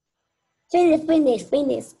 7?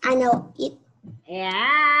 Finish. I know it.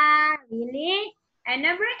 Yeah, really? And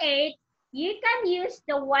number 8, you can use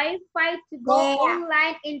the Wi-Fi to go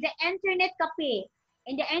online in the internet cafe.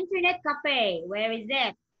 In the internet cafe, where is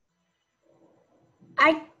it?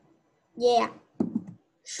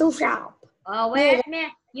 Shoe shop. Oh, wait a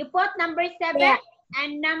minute. You put number 7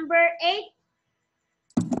 and number 8.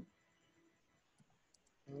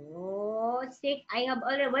 Oh, 6. I have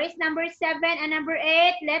already. Where's number 7 and number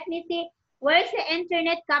 8? Let me see. Where's the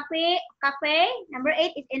internet cafe? Number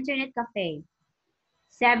 8 is internet cafe.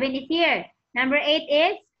 7 is here. Number 8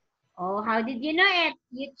 is? Oh, how did you know it?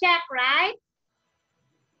 You check, right?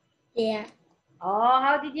 Yeah. Oh,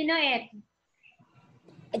 how did you know it?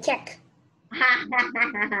 I check.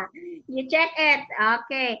 You check it.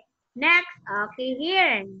 Okay. Next. Okay,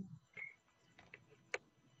 here.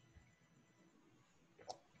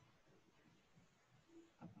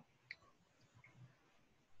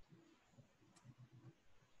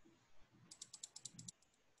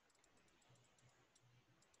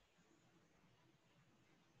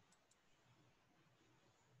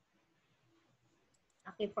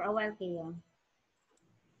 Okay, for a while, Keo.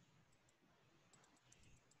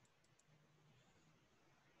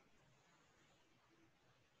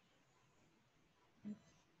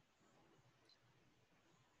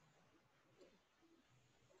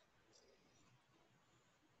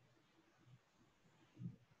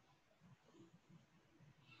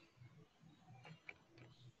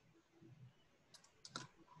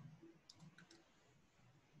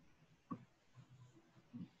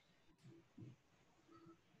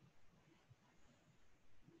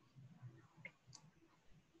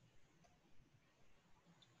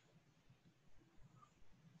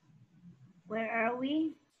 Where are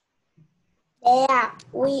we? Yeah,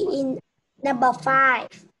 we in number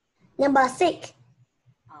 5. Number 6. Okay.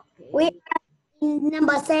 We are in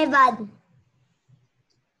number 7.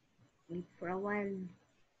 Wait for a while.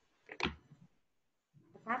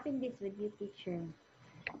 What happened this with you, teacher?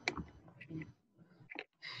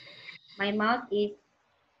 My mouse is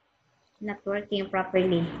not working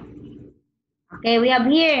properly. Okay, we have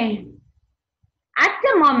here. At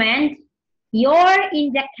the moment, you're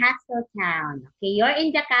in the castle town. Okay, you're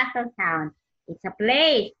in the castle town. It's a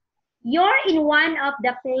place. You're in one of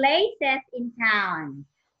the places in town.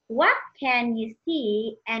 What can you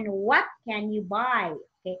see and what can you buy?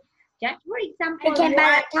 Okay, just for example, I can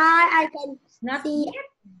buy a car. I can not see. yet.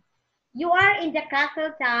 You are in the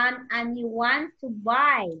castle town and you want to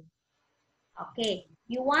buy. Okay,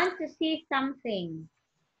 you want to see something.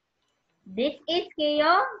 This is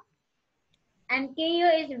Keo. And Keo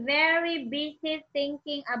is very busy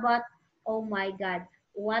thinking about, oh my God,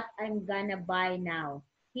 what I'm gonna buy now.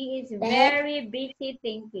 He is very busy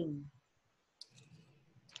thinking.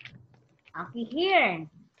 Okay, here.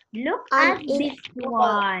 Look at this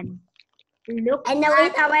one. I know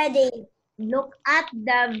it already. Look at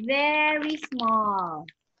the very small.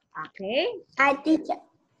 Okay. I teach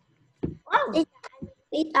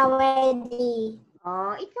it already.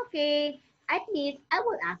 Oh, it's okay. At least I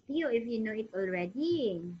will ask you if you know it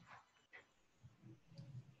already.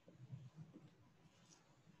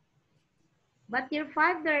 But your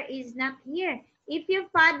father is not here. If your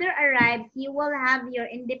father arrives, you will have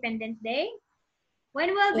your Independence Day.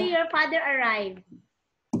 When will be your father arrive?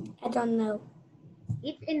 I don't know.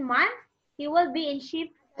 It's in month? He will be in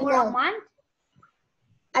ship for a month?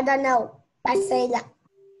 I don't know. I say that.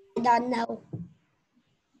 I don't know.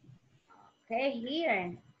 Okay,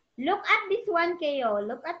 here. Look at this one, Keo.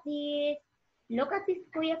 Look at this. Look at this,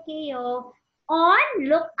 Kuya Keo.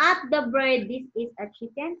 Look at the bird. This is a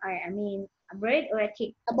chicken, or I mean, a bird or a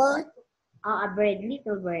chick? A bird. Oh, a bird,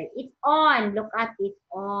 little bird. It's on. Look at it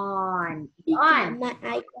on. It's Teacher, on. may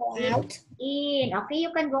I go It's out? in. Okay,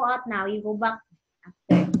 you can go out now. You go back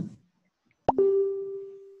after.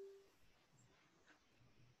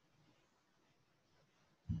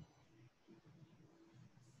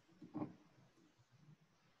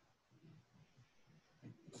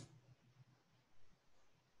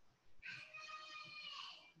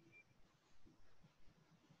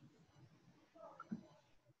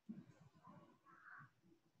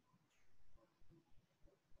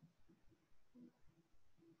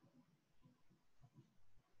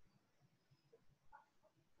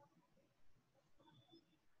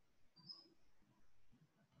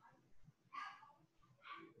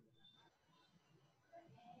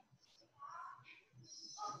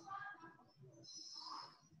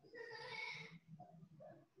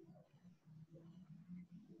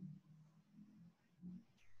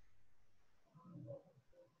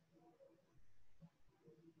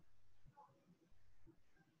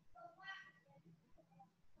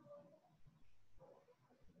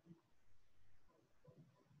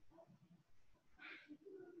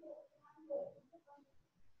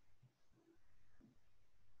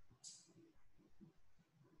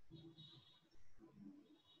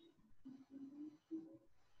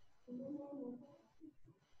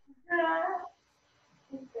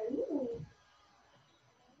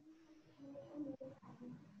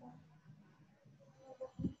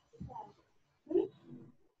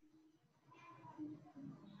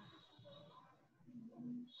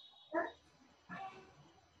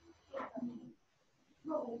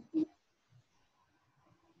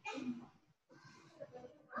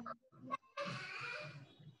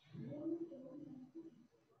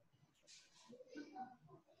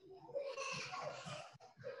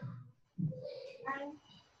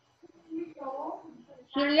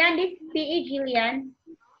 Jillian, this PE, Jillian.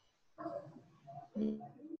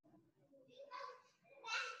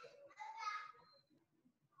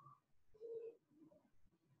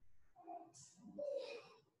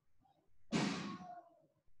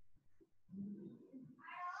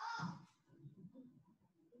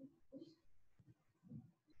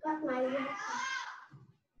 Các mày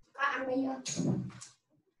có ăn đi chưa?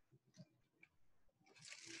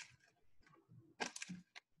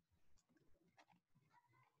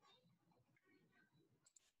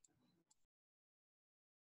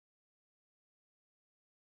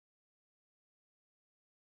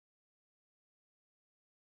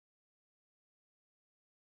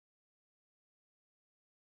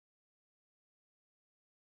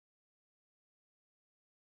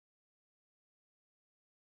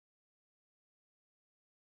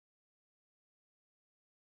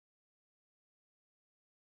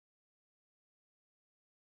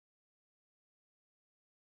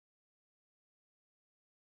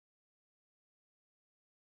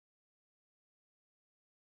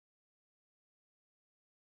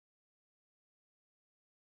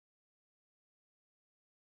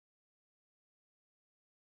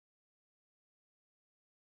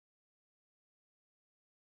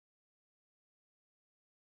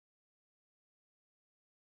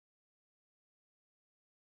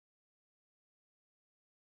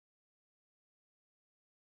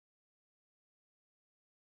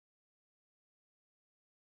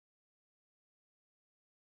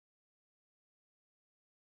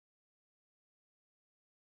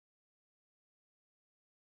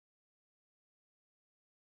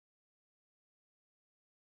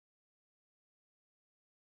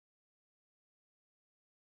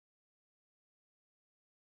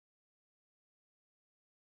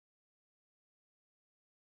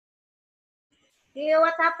 Hey,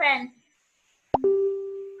 what happened?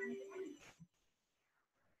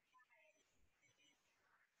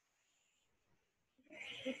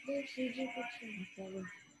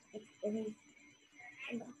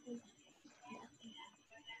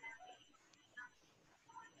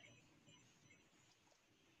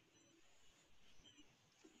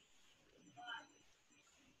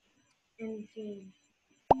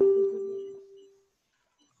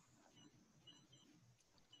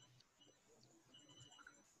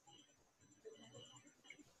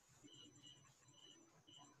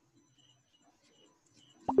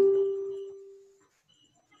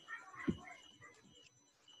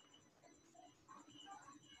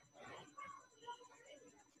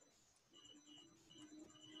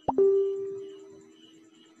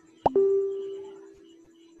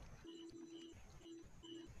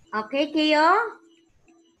 Okay, Keo?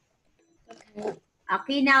 Okay.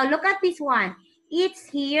 Okay, now look at this one. It's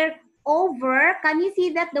here over. Can you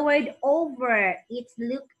see that the word over? It's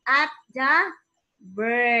look at the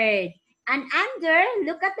bird. And under,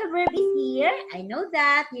 look at the verb is here. I know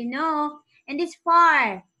that, you know. And it's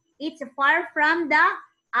far. It's far from the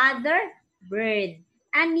other bird.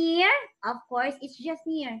 And near, of course, it's just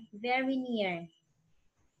near. Very near.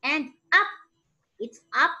 And up, it's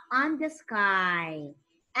up on the sky.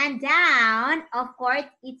 And down, of course,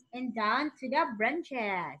 it's and down to the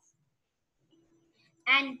branches.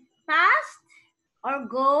 And fast or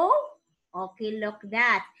go, okay, look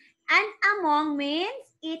that. And among means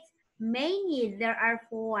it's many, there are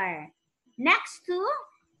 4. Next to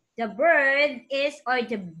the bird is, or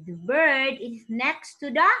the bird is next to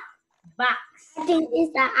the box. I think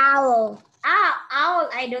it's an owl. Owl,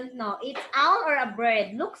 I don't know. It's owl or a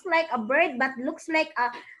bird. Looks like a bird, but looks like a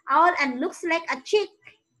owl and looks like a chick.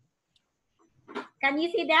 Can you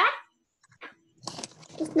see that?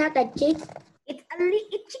 It's not a chick. It's a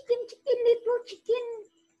little chicken.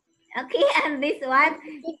 Okay, and this one?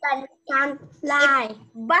 It can fly.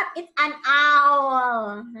 But it's an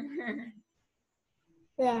owl.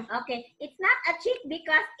 Yeah. Okay, it's not a chick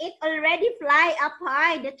because it already fly up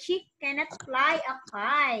high. The chick cannot fly up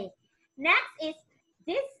high. Next is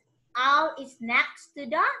this owl is next to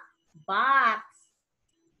the box.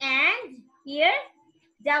 And here,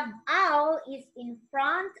 the owl is in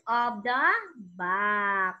front of the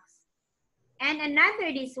box. And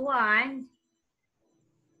another, this one,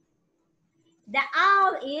 the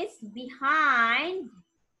owl is behind.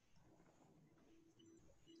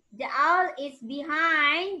 The owl is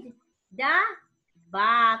behind the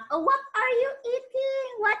box. Oh, what are you eating?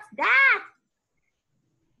 What's that?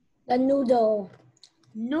 The noodle.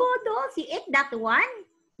 Noodles? You ate that one?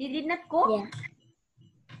 You did not cook? Yeah.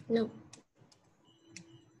 No.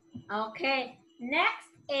 Okay.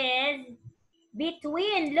 Next is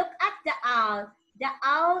between. Look at the owl. The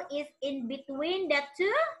owl is in between the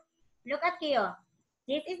two. Look at Kyo.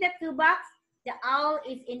 This is the 2 box. The owl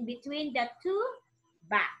is in between the 2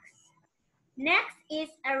 box. Next is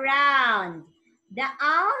around. The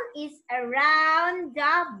owl is around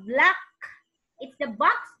the block. It's the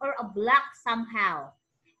box or a block somehow.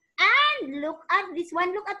 And look at this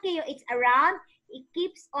one. Look at Kyo. It's around. It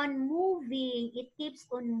keeps on moving. It keeps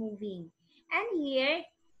on moving. And here,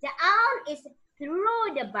 the owl is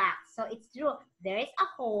through the box. So it's through. There is a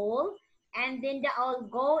hole. And then the owl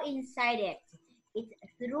go inside it. It's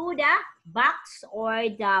through the box or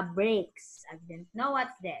the bricks. I don't know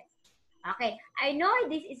what's that. Okay, I know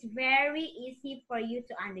this is very easy for you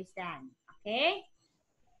to understand. Okay?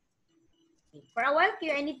 For a while,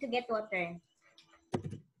 I need to get water.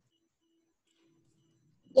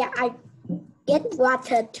 Yeah, I get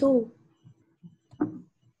water too.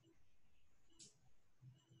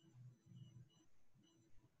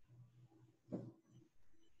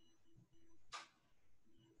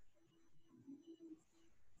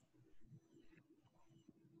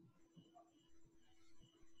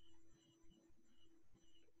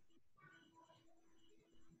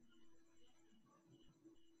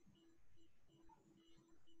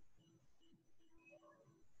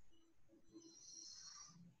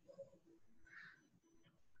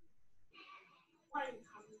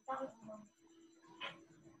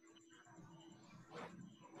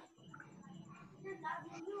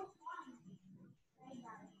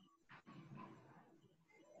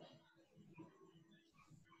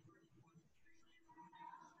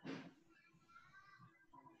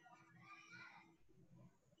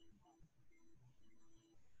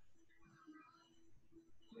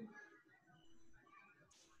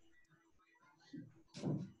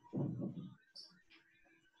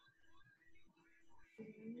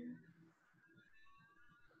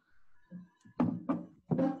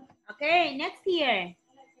 Okay, next here.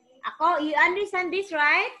 Ako, you understand this,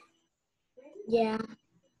 right? Yeah.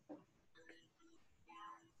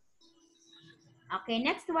 Okay,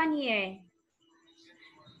 next one here.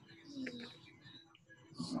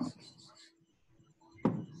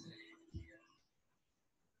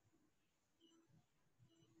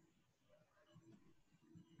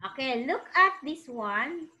 Okay, look at this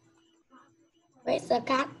one. Where's the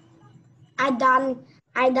cat? I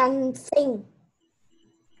done sing.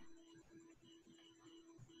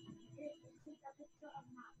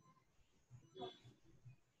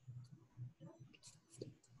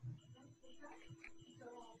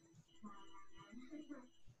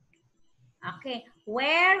 Okay,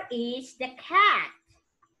 where is the cat?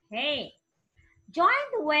 Okay,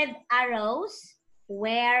 joined with arrows.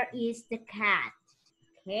 Where is the cat?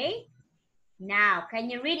 Okay, now can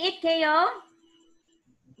you read it, Ko?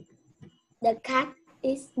 The cat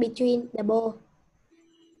is between the ball.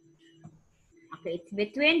 Okay, it's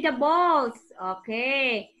between the balls.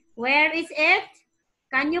 Okay, where is it?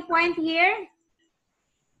 Can you point here?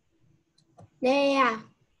 There.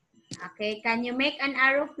 Okay, can you make an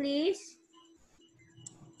arrow, please?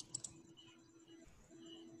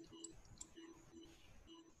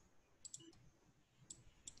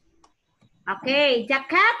 Okay, the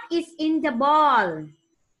cat is in the ball.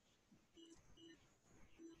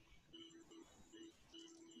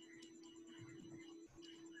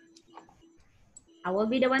 I will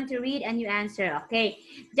be the one to read and you answer. Okay,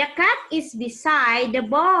 the cat is beside the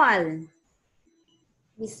ball.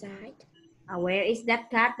 Beside. Where is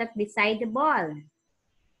that cat that's beside the ball?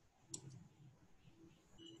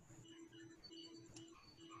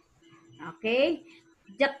 Okay,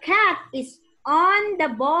 the cat is on the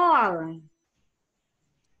ball.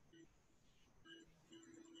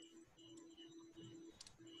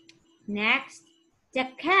 Next, the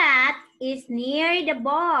cat is near the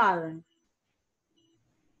ball.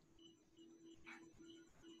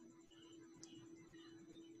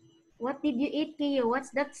 What did you eat, Kiyo? What's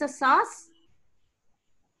that, a sauce?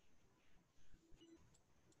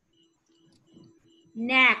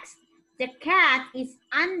 Next, the cat is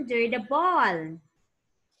under the ball.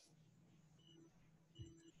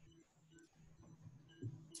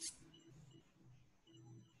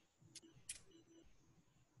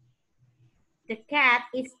 The cat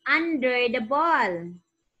is under the ball.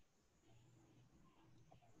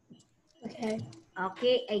 Okay.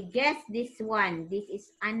 Okay, I guess this one. This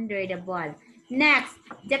is under the ball. Next,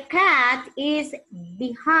 the cat is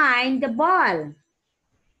behind the ball.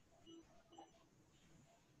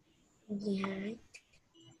 Behind.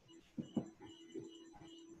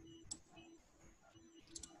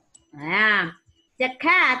 The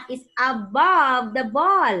cat is above the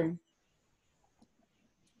ball.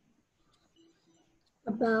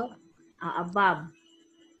 Above. Above.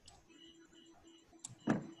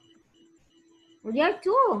 There are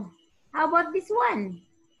two. How about this one?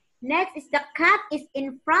 Next is the cat is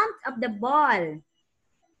in front of the ball.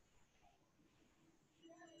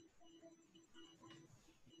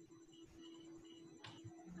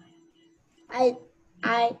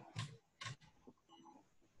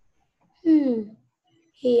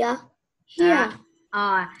 Here.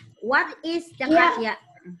 What is the Here. cat? Yeah.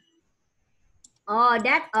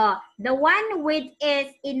 The one which is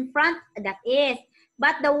in front, that is.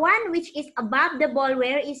 But the one which is above the ball,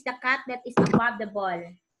 where is the cat that is above the ball?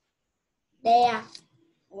 There.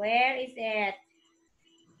 Where is it?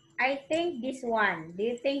 I think this one. Do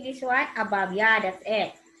you think this one? Above. Yeah, that's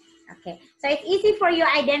it. Okay. So it's easy for you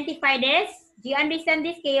to identify this. Do you understand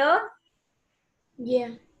this, Keo?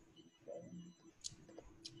 Yeah.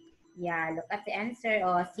 Yeah, look at the answer.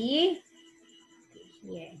 Oh, see?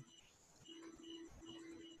 Here.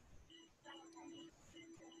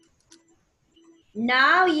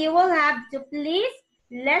 Now you will have to please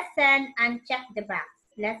listen and check the box.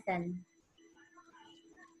 Listen.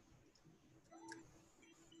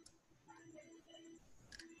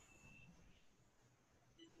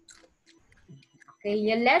 Okay,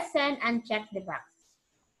 you listen and check the box.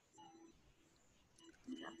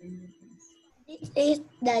 This is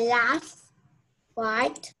the last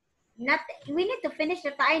part. We need to finish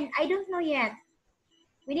the time. I don't know yet.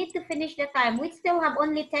 We need to finish the time. We still have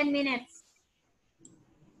only 10 minutes.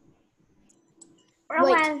 For a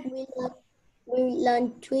while. We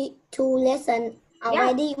learned two lessons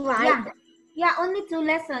already, yeah. right? Yeah, only 2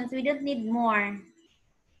 lessons. We don't need more.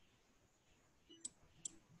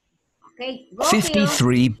 Okay, go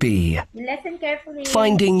 53B. Listen carefully.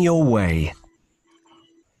 Finding your way.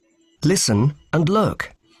 Listen and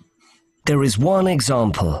look. There is one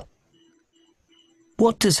example.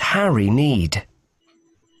 What does Harry need?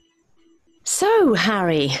 So,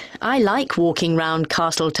 Harry, I like walking round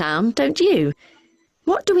Castletown, don't you?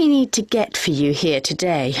 What do we need to get for you here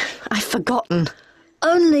today? I've forgotten.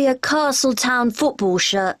 Only a Castletown football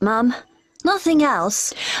shirt, Mum. Nothing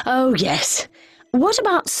else. Oh, yes. What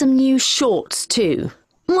about some new shorts too?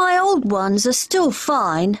 My old ones are still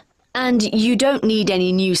fine. And you don't need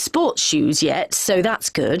any new sports shoes yet, so that's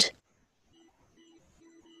good.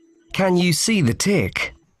 Can you see the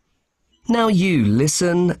tick? Now you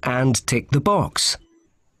listen and tick the box.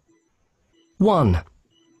 1.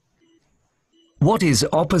 What is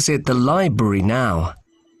opposite the library now?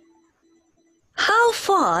 How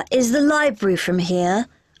far is the library from here?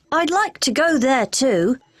 I'd like to go there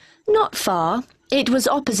too. Not far. It was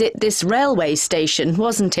opposite this railway station,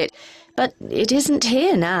 wasn't it? But it isn't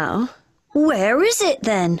here now. Where is it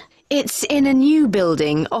then? It's in a new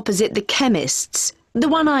building opposite the chemist's, the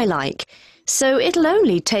one I like. So it'll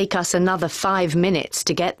only take us another 5 minutes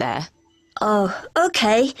to get there. Oh,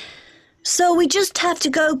 okay. So we just have to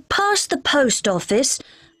go past the post office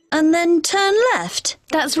and then turn left.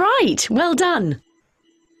 That's right. Well done.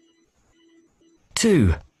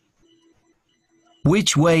 2.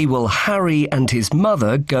 Which way will Harry and his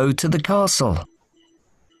mother go to the castle?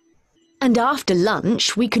 And after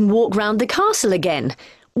lunch, we can walk round the castle again.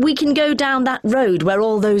 We can go down that road where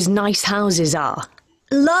all those nice houses are.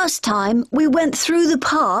 Last time we went through the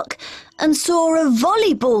park and saw a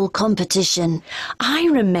volleyball competition. I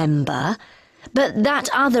remember. But that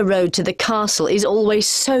other road to the castle is always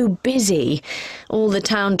so busy. All the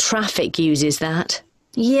town traffic uses that.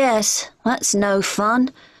 Yes, that's no fun.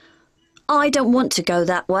 I don't want to go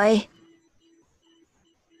that way.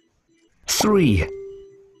 3.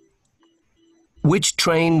 Which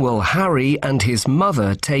train will Harry and his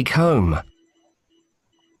mother take home?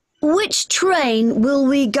 Which train will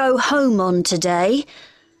we go home on today?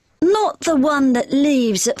 Not the one that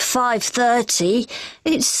leaves at 5:30.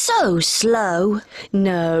 It's so slow.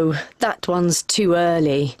 No, that one's too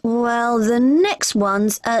early. Well, the next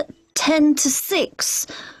one's at 10 to 6.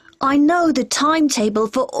 I know the timetable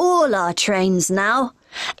for all our trains now.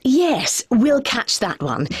 Yes, we'll catch that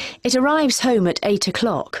one. It arrives home at 8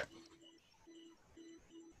 o'clock.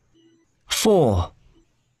 4.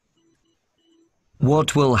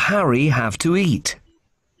 What will Harry have to eat?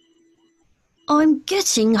 I'm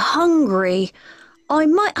getting hungry. I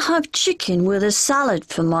might have chicken with a salad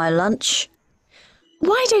for my lunch.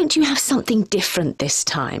 Why don't you have something different this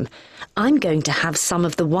time? I'm going to have some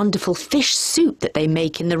of the wonderful fish soup that they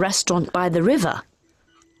make in the restaurant by the river.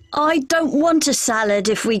 I don't want a salad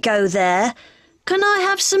if we go there. Can I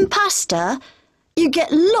have some pasta? You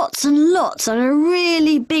get lots and lots on a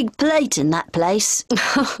really big plate in that place.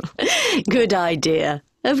 Good idea.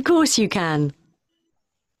 Of course you can.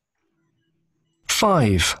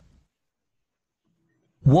 5.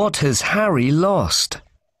 What has Harry lost?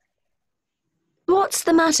 What's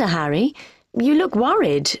the matter, Harry? You look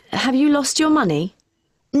worried. Have you lost your money?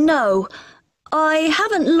 No, I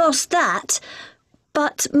haven't lost that.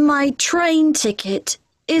 But my train ticket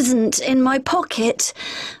isn't in my pocket.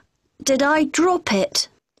 Did I drop it?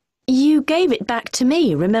 You gave it back to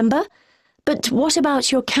me, remember? But what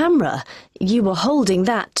about your camera? You were holding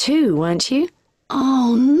that too, weren't you?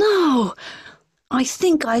 Oh, no. I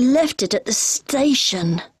think I left it at the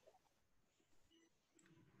station.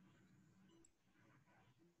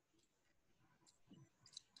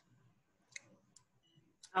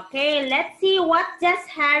 Okay, let's see what does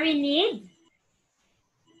Harry need.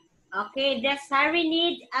 Okay, does Harry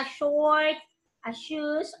need a short, a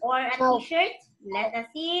shoes, or a t-shirt? Let us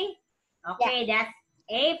see. Okay, that's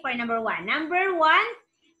A for number 1. Number 1,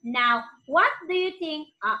 now, what do you think,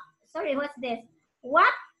 sorry, what's this?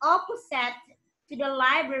 What opposite to the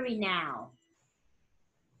library now?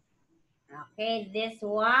 Okay, this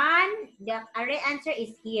one, the correct answer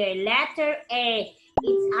is here. Letter A,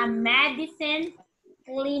 it's a medicine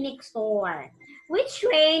clinic store. Which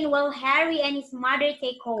train will Harry and his mother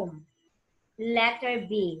take home? Letter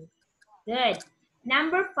B. Good.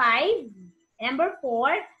 Number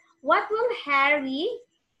 4, what will Harry,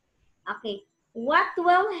 okay, what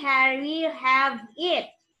will Harry have eat?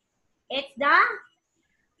 It's the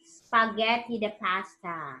spaghetti, the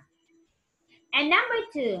pasta. And number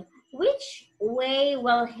 2, which way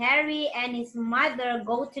will Harry and his mother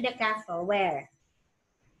go to the castle? Where?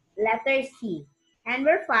 Letter C.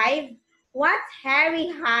 Number 5, what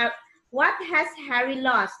has Harry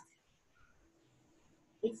lost?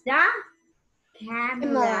 It's the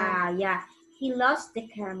camera. Yeah, he lost the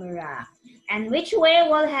camera. And which way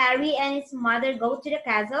will Harry and his mother go to the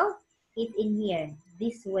castle? It's in here,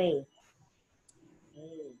 this way.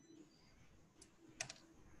 Okay.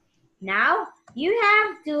 Now, you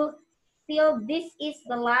have to feel this is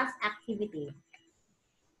the last activity.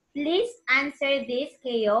 Please answer this,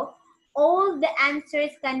 Keo. All the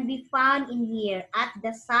answers can be found in here at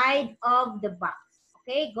the side of the box.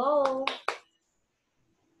 Okay, go.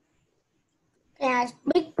 Can I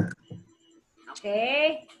speak?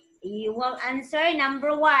 Okay, you will answer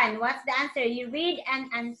number 1. What's the answer? You read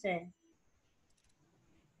and answer.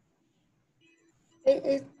 It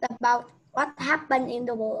is about what happened in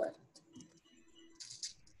the world.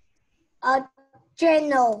 A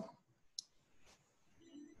channel.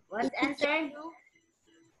 What's the answer?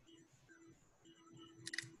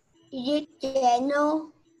 Is it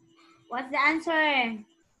channel? What's the answer?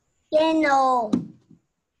 Channel.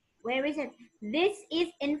 Where is it? This is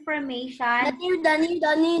The information.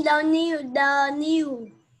 new.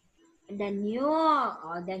 The new.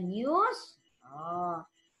 Oh, the news. Oh.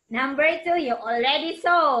 Number 2, you already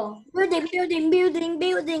saw.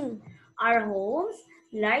 Building. Our homes,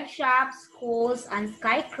 large shops, schools, and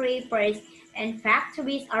skyscrapers and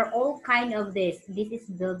factories are all kind of this. This is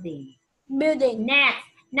building. Building. Next,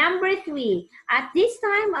 Number 3, at this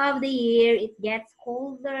time of the year, it gets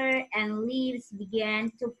colder and leaves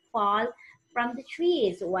begin to fall from the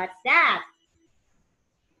trees. What's that?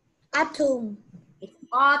 Autumn. It's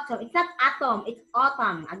autumn. It's not atom, it's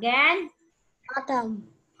autumn. Again? Autumn.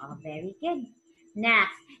 Oh, very good.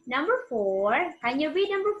 Next, number 4. Can you read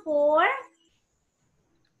number 4?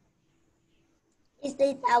 Is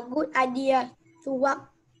it a good idea to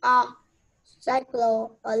walk or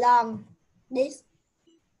cycle along this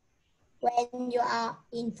when you are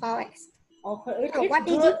in forest? Okay, So what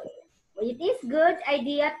is it? It is good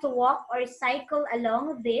idea to walk or cycle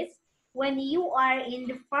along this when you are in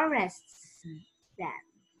the forests. That.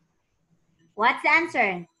 What's the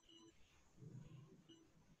answer?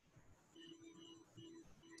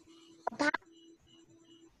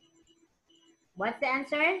 What's the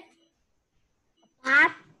answer?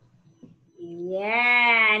 Path.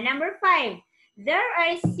 Yeah. Number 5. There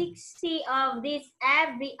are 60 of these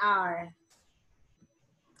every hour.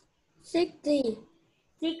 60.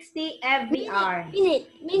 60 every hour.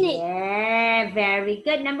 Minute. Yeah, very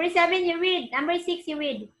good. Number 7, you read. Number 6, you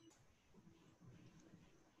read.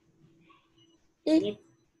 It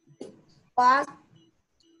was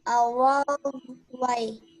a long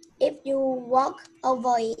way if you walk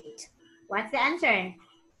over it. What's the answer?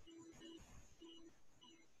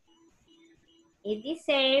 It is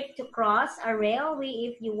safe to cross a railway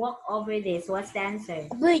if you walk over this. What's the answer?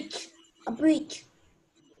 A bridge. A bridge.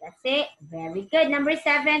 That's it. Very good. Number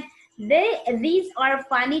 7. These are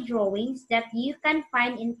funny drawings that you can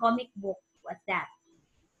find in comic book. What's that?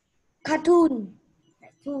 Cartoon.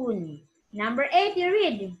 Cartoon. Number 8, you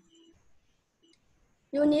read.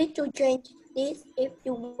 You need to change this if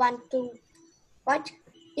you want to watch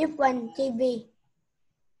different TV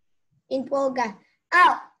in program.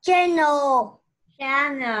 Oh, channel.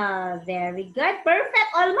 Channel. Very good. Perfect.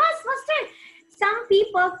 Almost, master. Some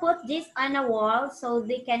people put this on a wall so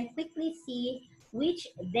they can quickly see which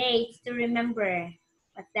dates to remember.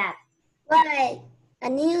 What's that? Right. A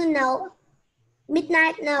new no.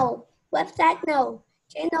 Midnight no. Website no.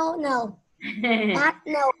 Channel no. Path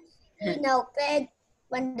no. No. Fed.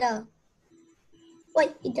 Wonder.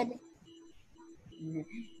 Wait, internet.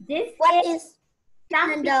 This What is is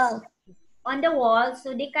something calendar? on the wall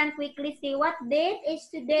so they can quickly see what date is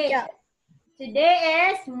today. Yeah.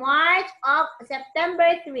 Today is March of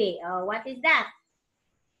September 3. Oh, what is that?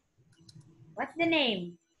 What's the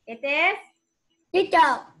name? It is?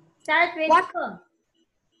 Teacher. Start with What? K.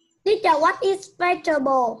 Teacher, what is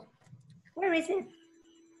vegetable? Where is it?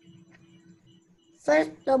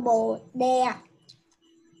 Vegetable there.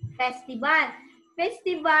 Festival.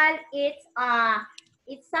 Festival,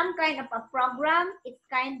 it's some kind of a program. It's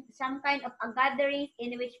some kind of a gathering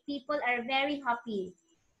in which people are very happy.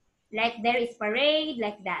 Like there is parade,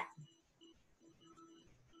 like that.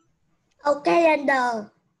 Oh,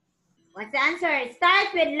 calendar. What's the answer?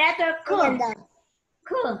 Start with letter K. Calendar.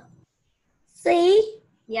 K. See?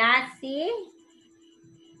 Yeah, see?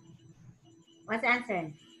 What's the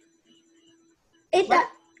answer? It's What?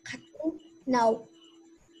 a no.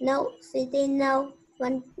 No. City no.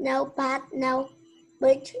 One no. Path no.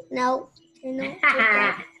 Bridge no. No.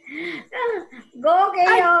 Go,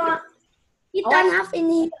 Kayo. You don't have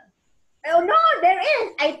any. Oh, no, there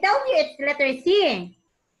is. I told you it's letter C.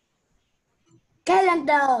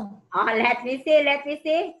 Calendar. Oh, let me see. Let me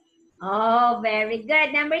see. Oh, very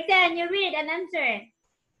good. Number 10, you read an answer.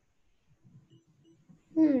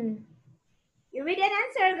 You read an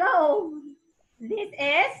answer. Go. This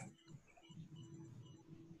is?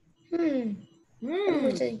 Let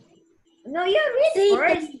me see. No, you read City.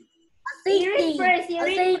 first. You read first. You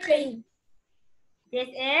read first. This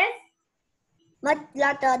is? Much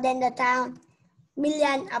larger than the town.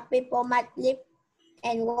 Millions of people might live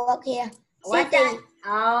and work here. What's City. that?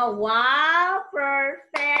 Oh, wow.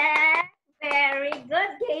 Perfect. Very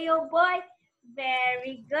good, Kayo boy.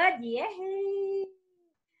 Very good. Yay.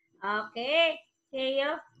 Okay,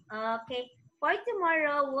 Kayo. Okay. For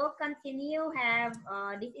tomorrow, we'll continue have,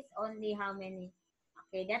 this is only how many?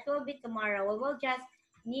 Okay, that will be tomorrow. We will just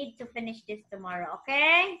need to finish this tomorrow,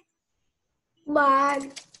 okay? Bye.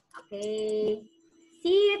 Okay.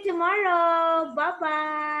 See you tomorrow.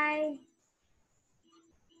 Bye-bye.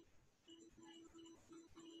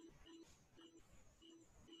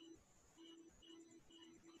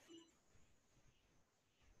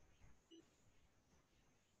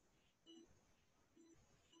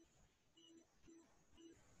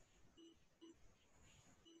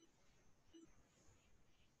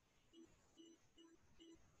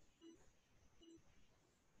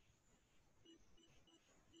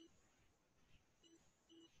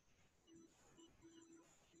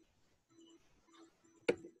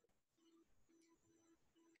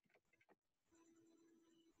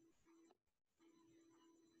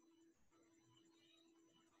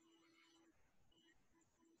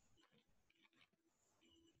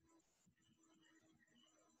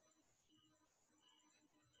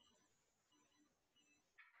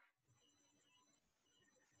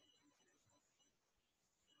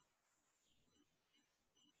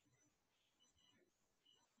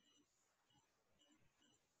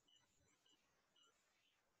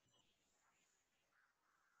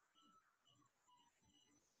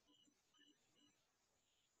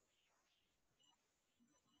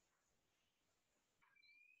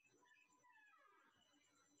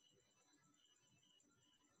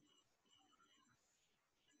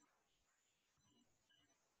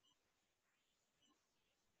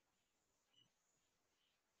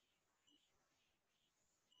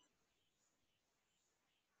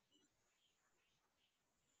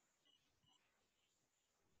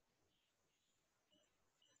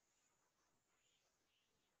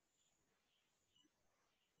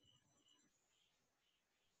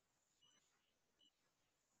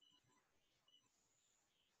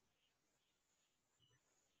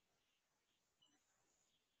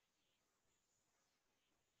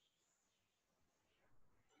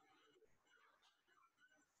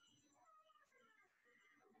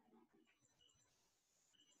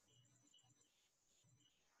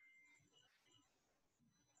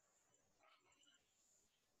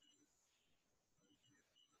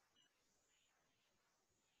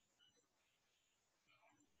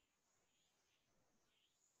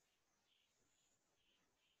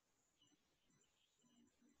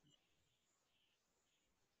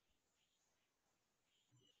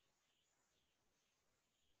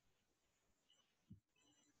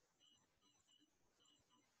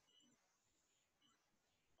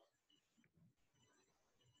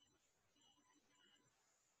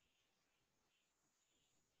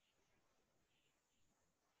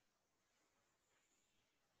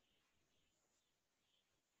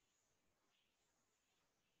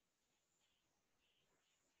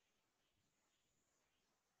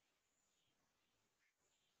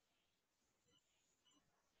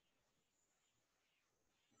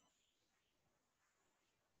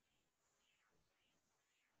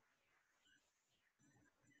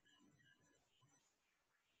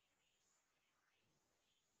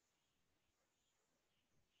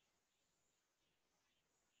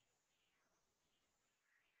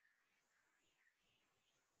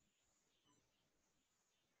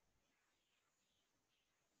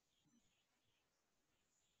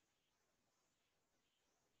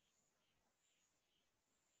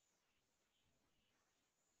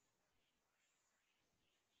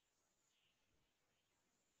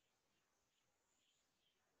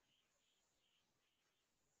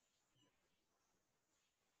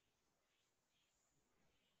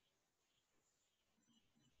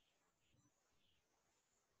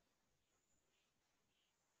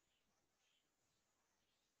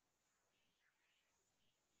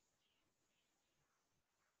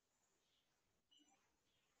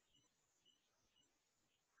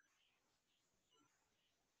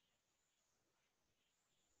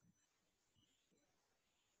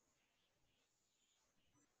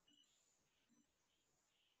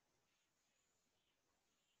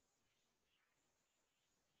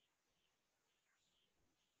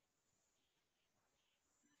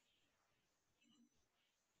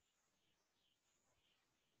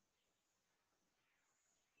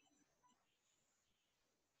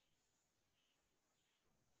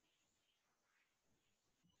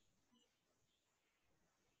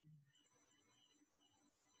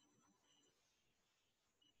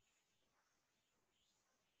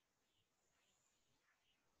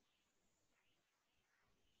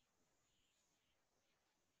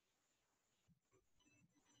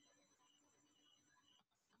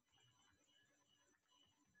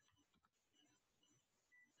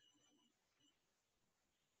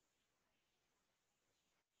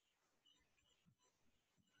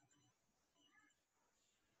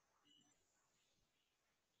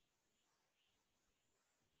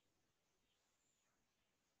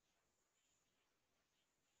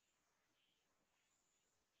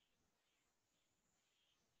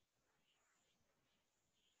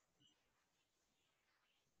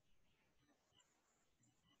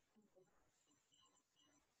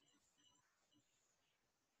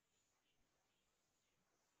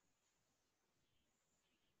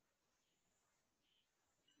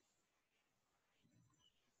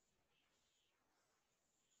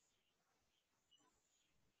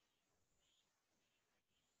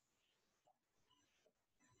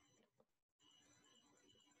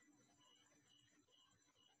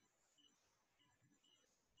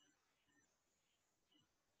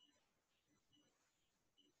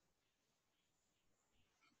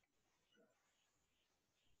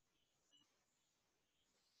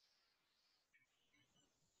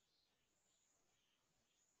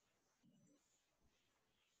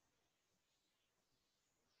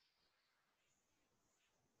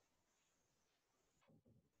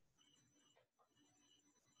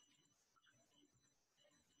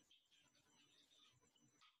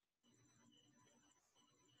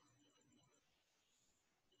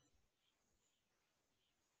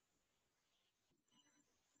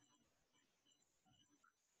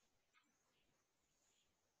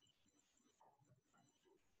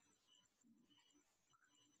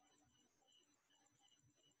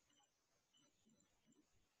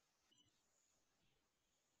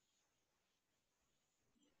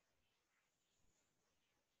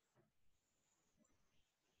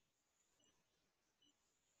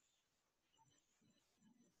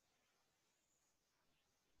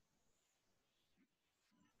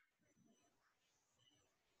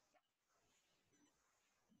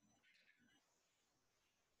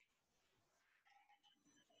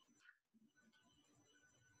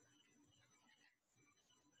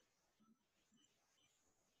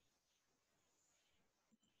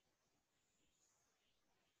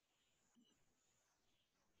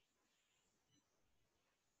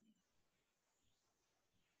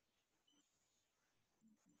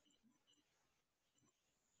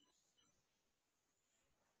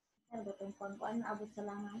 gatong kuan abot sa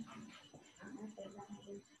langan.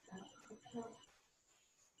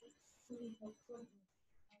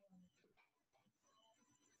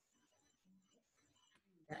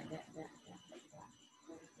 Da.